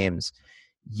 162 games.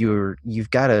 You've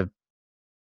got to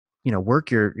work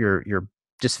your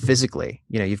just physically.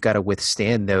 You've got to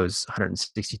withstand those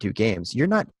 162 games. You're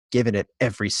not giving it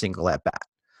every single at bat.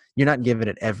 You're not giving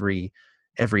it every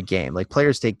game. Like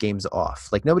players take games off.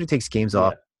 Like nobody takes games Yeah.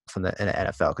 off from the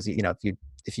NFL because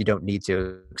if you don't need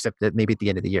to, except that maybe at the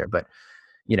end of the year. But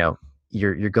you know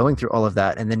you're going through all of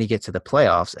that, and then you get to the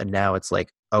playoffs, and now it's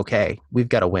like, okay, we've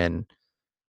got to win.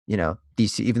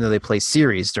 These, even though they play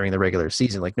series during the regular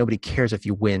season, like nobody cares if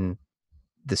you win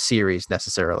the series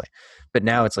necessarily. But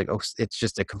now it's like, oh, it's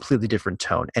just a completely different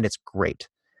tone, and it's great.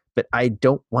 But I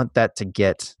don't want that to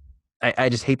get. I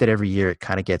just hate that every year it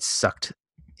kind of gets sucked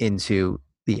into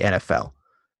the NFL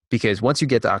because once you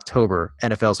get to October,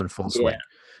 NFL's in full Yeah.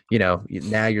 swing.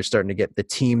 Now you're starting to get the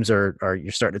teams are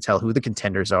you're starting to tell who the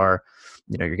contenders are.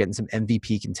 You're getting some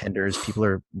MVP contenders. People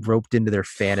are roped into their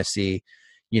fantasy.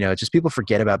 Just people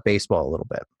forget about baseball a little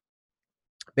bit.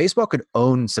 Baseball could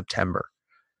own September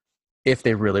if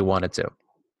they really wanted to,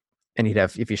 and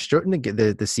if you shorten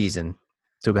the season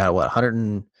to about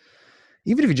 100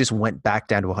 even if you just went back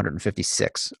down to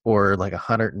 156 or like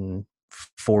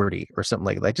 140 or something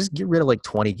like that, just get rid of like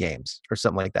 20 games or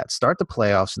something like that. Start the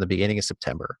playoffs in the beginning of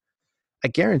September. I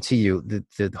guarantee you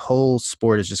the whole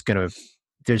sport is just going to,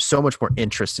 there's so much more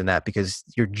interest in that because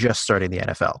you're just starting the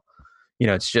NFL.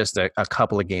 It's just a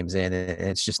couple of games in and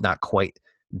it's just not quite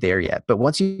there yet. But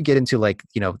once you get into like,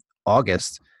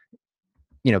 August,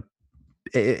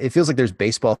 it feels like there's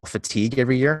baseball fatigue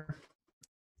every year.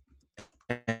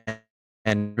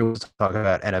 And we talk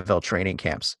about NFL training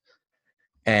camps.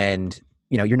 And,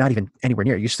 you're not even anywhere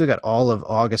near. You still got all of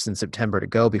August and September to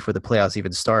go before the playoffs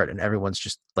even start. And everyone's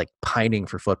just like pining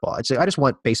for football. I just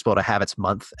want baseball to have its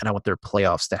month and I want their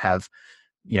playoffs to have,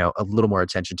 a little more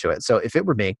attention to it. So if it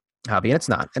were me, Javi, and it's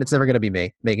not, and it's never going to be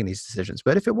me making these decisions,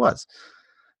 but if it was,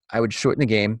 I would shorten the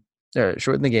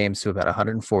games to about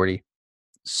 140,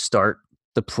 start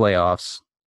the playoffs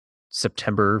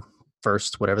September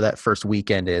 1st, whatever that first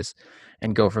weekend is,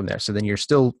 and go from there. So then you're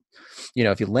still,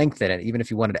 if you lengthen it, even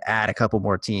if you wanted to add a couple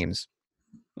more teams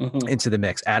into the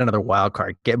mix, add another wild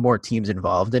card, get more teams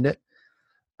involved in it.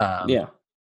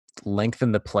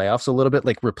 Lengthen the playoffs a little bit,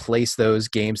 like replace those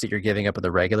games that you're giving up in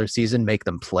the regular season, make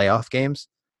them playoff games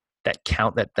that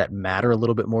count, that matter a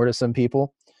little bit more to some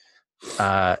people.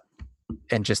 And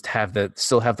just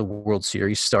still have the World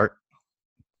Series start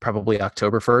probably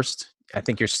October 1st. I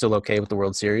think you're still okay with the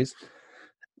World Series.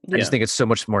 I just think it's so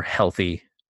much more healthy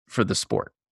for the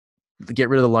sport. Get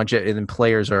rid of the longevity, and then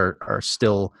players are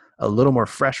still a little more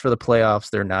fresh for the playoffs.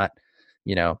 They're not,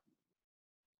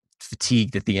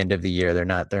 fatigued at the end of the year. They're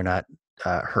not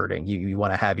hurting. You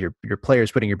want to have your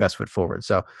players putting your best foot forward.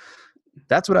 So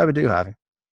that's what I would do, Javi.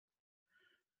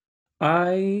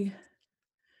 I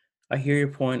hear your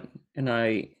point, and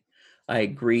I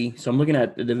agree. So I'm looking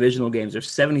at the divisional games. There's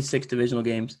 76 divisional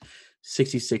games,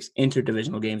 66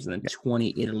 interdivisional games, and then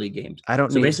 20 interleague games. I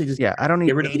don't need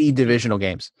 80 divisional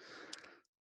games.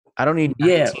 I don't need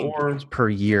 19 games per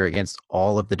year against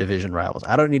all of the division rivals.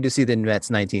 I don't need to see the Mets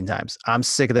 19 times. I'm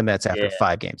sick of the Mets after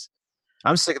 5 games.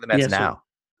 I'm sick of the Mets now.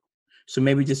 So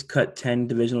maybe just cut 10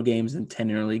 divisional games and 10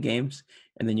 interleague games,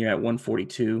 and then you're at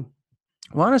 142.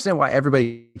 Well, I understand why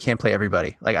everybody can't play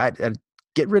everybody. Like I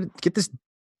get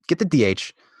the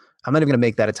DH. I'm not even going to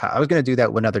make that a time. I was going to do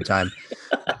that one other time.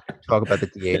 Talk about the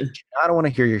DH. I don't want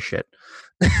to hear your shit.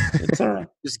 It's all right.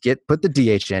 Just put the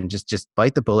DH in. Just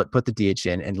bite the bullet. Put the DH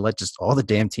in, and let just all the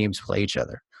damn teams play each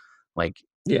other. Like,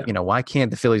 why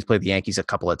can't the Phillies play the Yankees a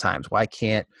couple of times? Why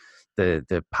can't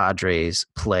the Padres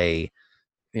play,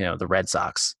 the Red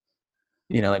Sox?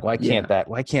 Why can't that?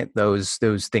 Why can't those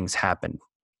things happen?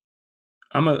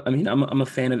 I'm a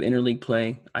fan of interleague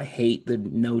play. I hate the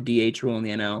no DH rule in the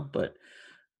NL, but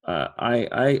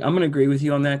I'm gonna agree with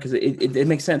you on that because it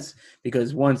makes sense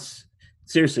because once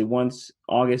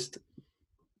August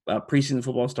preseason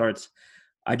football starts,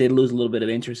 I did lose a little bit of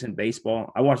interest in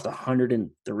baseball. I watched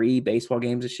 103 baseball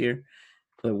games this year,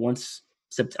 but once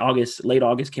late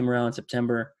August came around,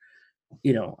 September,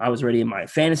 I was already in my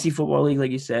fantasy football league,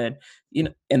 like you said,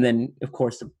 and then of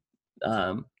course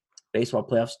the baseball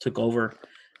playoffs took over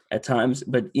at times,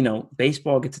 but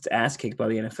baseball gets its ass kicked by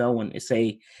the NFL when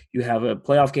say you have a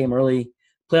playoff game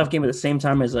at the same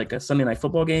time as like a Sunday night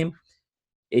football game.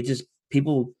 It just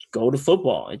people go to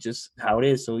football. It's just how it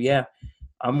is. So yeah,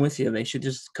 I'm with you. They should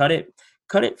just cut it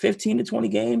 15 to 20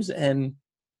 games and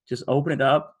just open it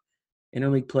up.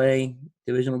 Interleague play,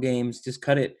 divisional games, just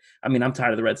cut it. I mean, I'm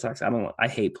tired of the Red Sox. I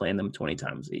hate playing them 20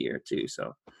 times a year too.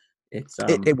 So it's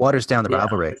it waters down the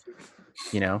rivalry.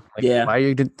 Why are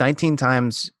you 19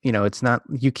 times? It's not,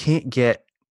 you can't get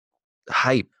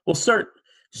hype. Well, certain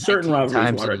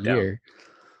rivalries water it down.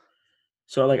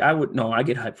 So like I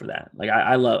get hyped for that. Like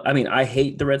I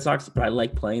hate the Red Sox, but I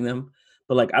like playing them.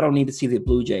 But like I don't need to see the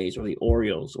Blue Jays or the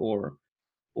Orioles or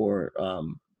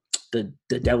the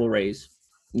Devil Rays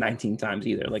 19 times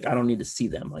either. Like I don't need to see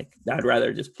them. Like I'd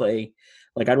rather just play.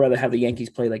 Like I'd rather have the Yankees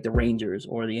play like the Rangers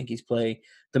or the Yankees play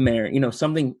the Mariners.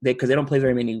 Something because they don't play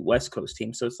very many West Coast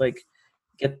teams. So it's like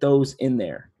get those in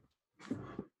there.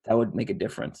 That would make a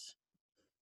difference.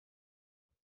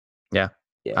 Yeah.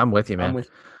 I'm with you, man. I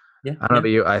don't know about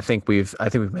you. I think we've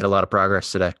made a lot of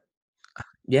progress today.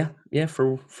 Yeah,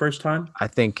 for first time. I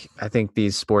think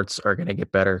these sports are going to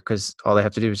get better because all they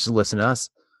have to do is just listen to us.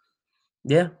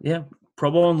 Yeah.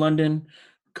 Pro Bowl in London,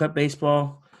 cut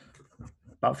baseball,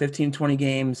 about 15, 20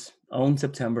 games, own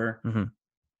September. Mm-hmm.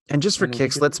 And just for And we'll be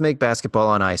kicks, good. let's make basketball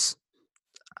on ice.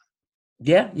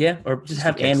 Yeah, or just Just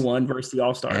have for kicks. and one versus the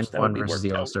All Stars. And That one would be versus worth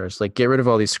the it. All Stars. Like, get rid of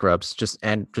all these scrubs. Just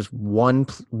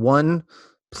one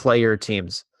player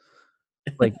teams.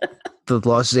 Like the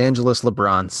Los Angeles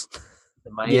LeBrons,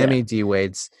 the Miami D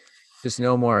Wades. Just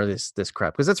no more of this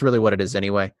crap, because that's really what it is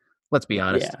anyway. Let's be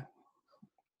honest.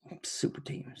 Yeah, super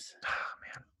teams. Oh,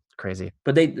 man, crazy.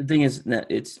 But the thing is,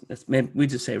 maybe we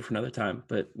just save it for another time.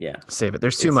 But yeah, save it.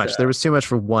 There's too much. There was too much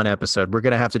for one episode. We're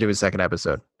gonna have to do a second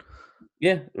episode.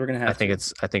 Yeah, we're gonna have. I think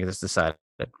it's decided.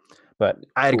 But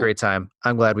I had a great time.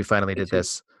 I'm glad we finally did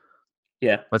this.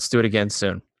 Yeah, let's do it again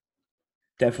soon.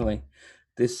 Definitely.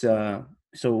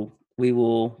 So we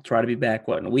will try to be back.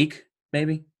 What, in a week,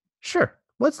 maybe? Sure.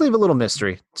 Let's leave a little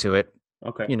mystery to it.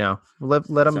 Okay. Let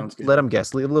them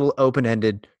guess. Leave a little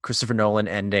open-ended Christopher Nolan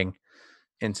ending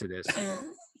into this.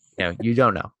 You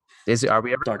don't know. Are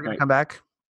we ever going to come back?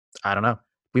 I don't know.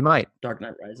 We might. Dark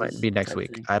Knight Rises. Might be next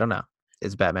week. I don't know.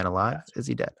 Is Batman alive? Gotcha. Is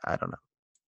he dead? I don't know.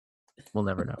 We'll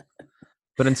never know.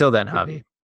 But until then, Javi.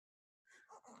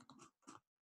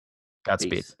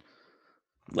 Godspeed. Peace.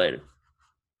 Later.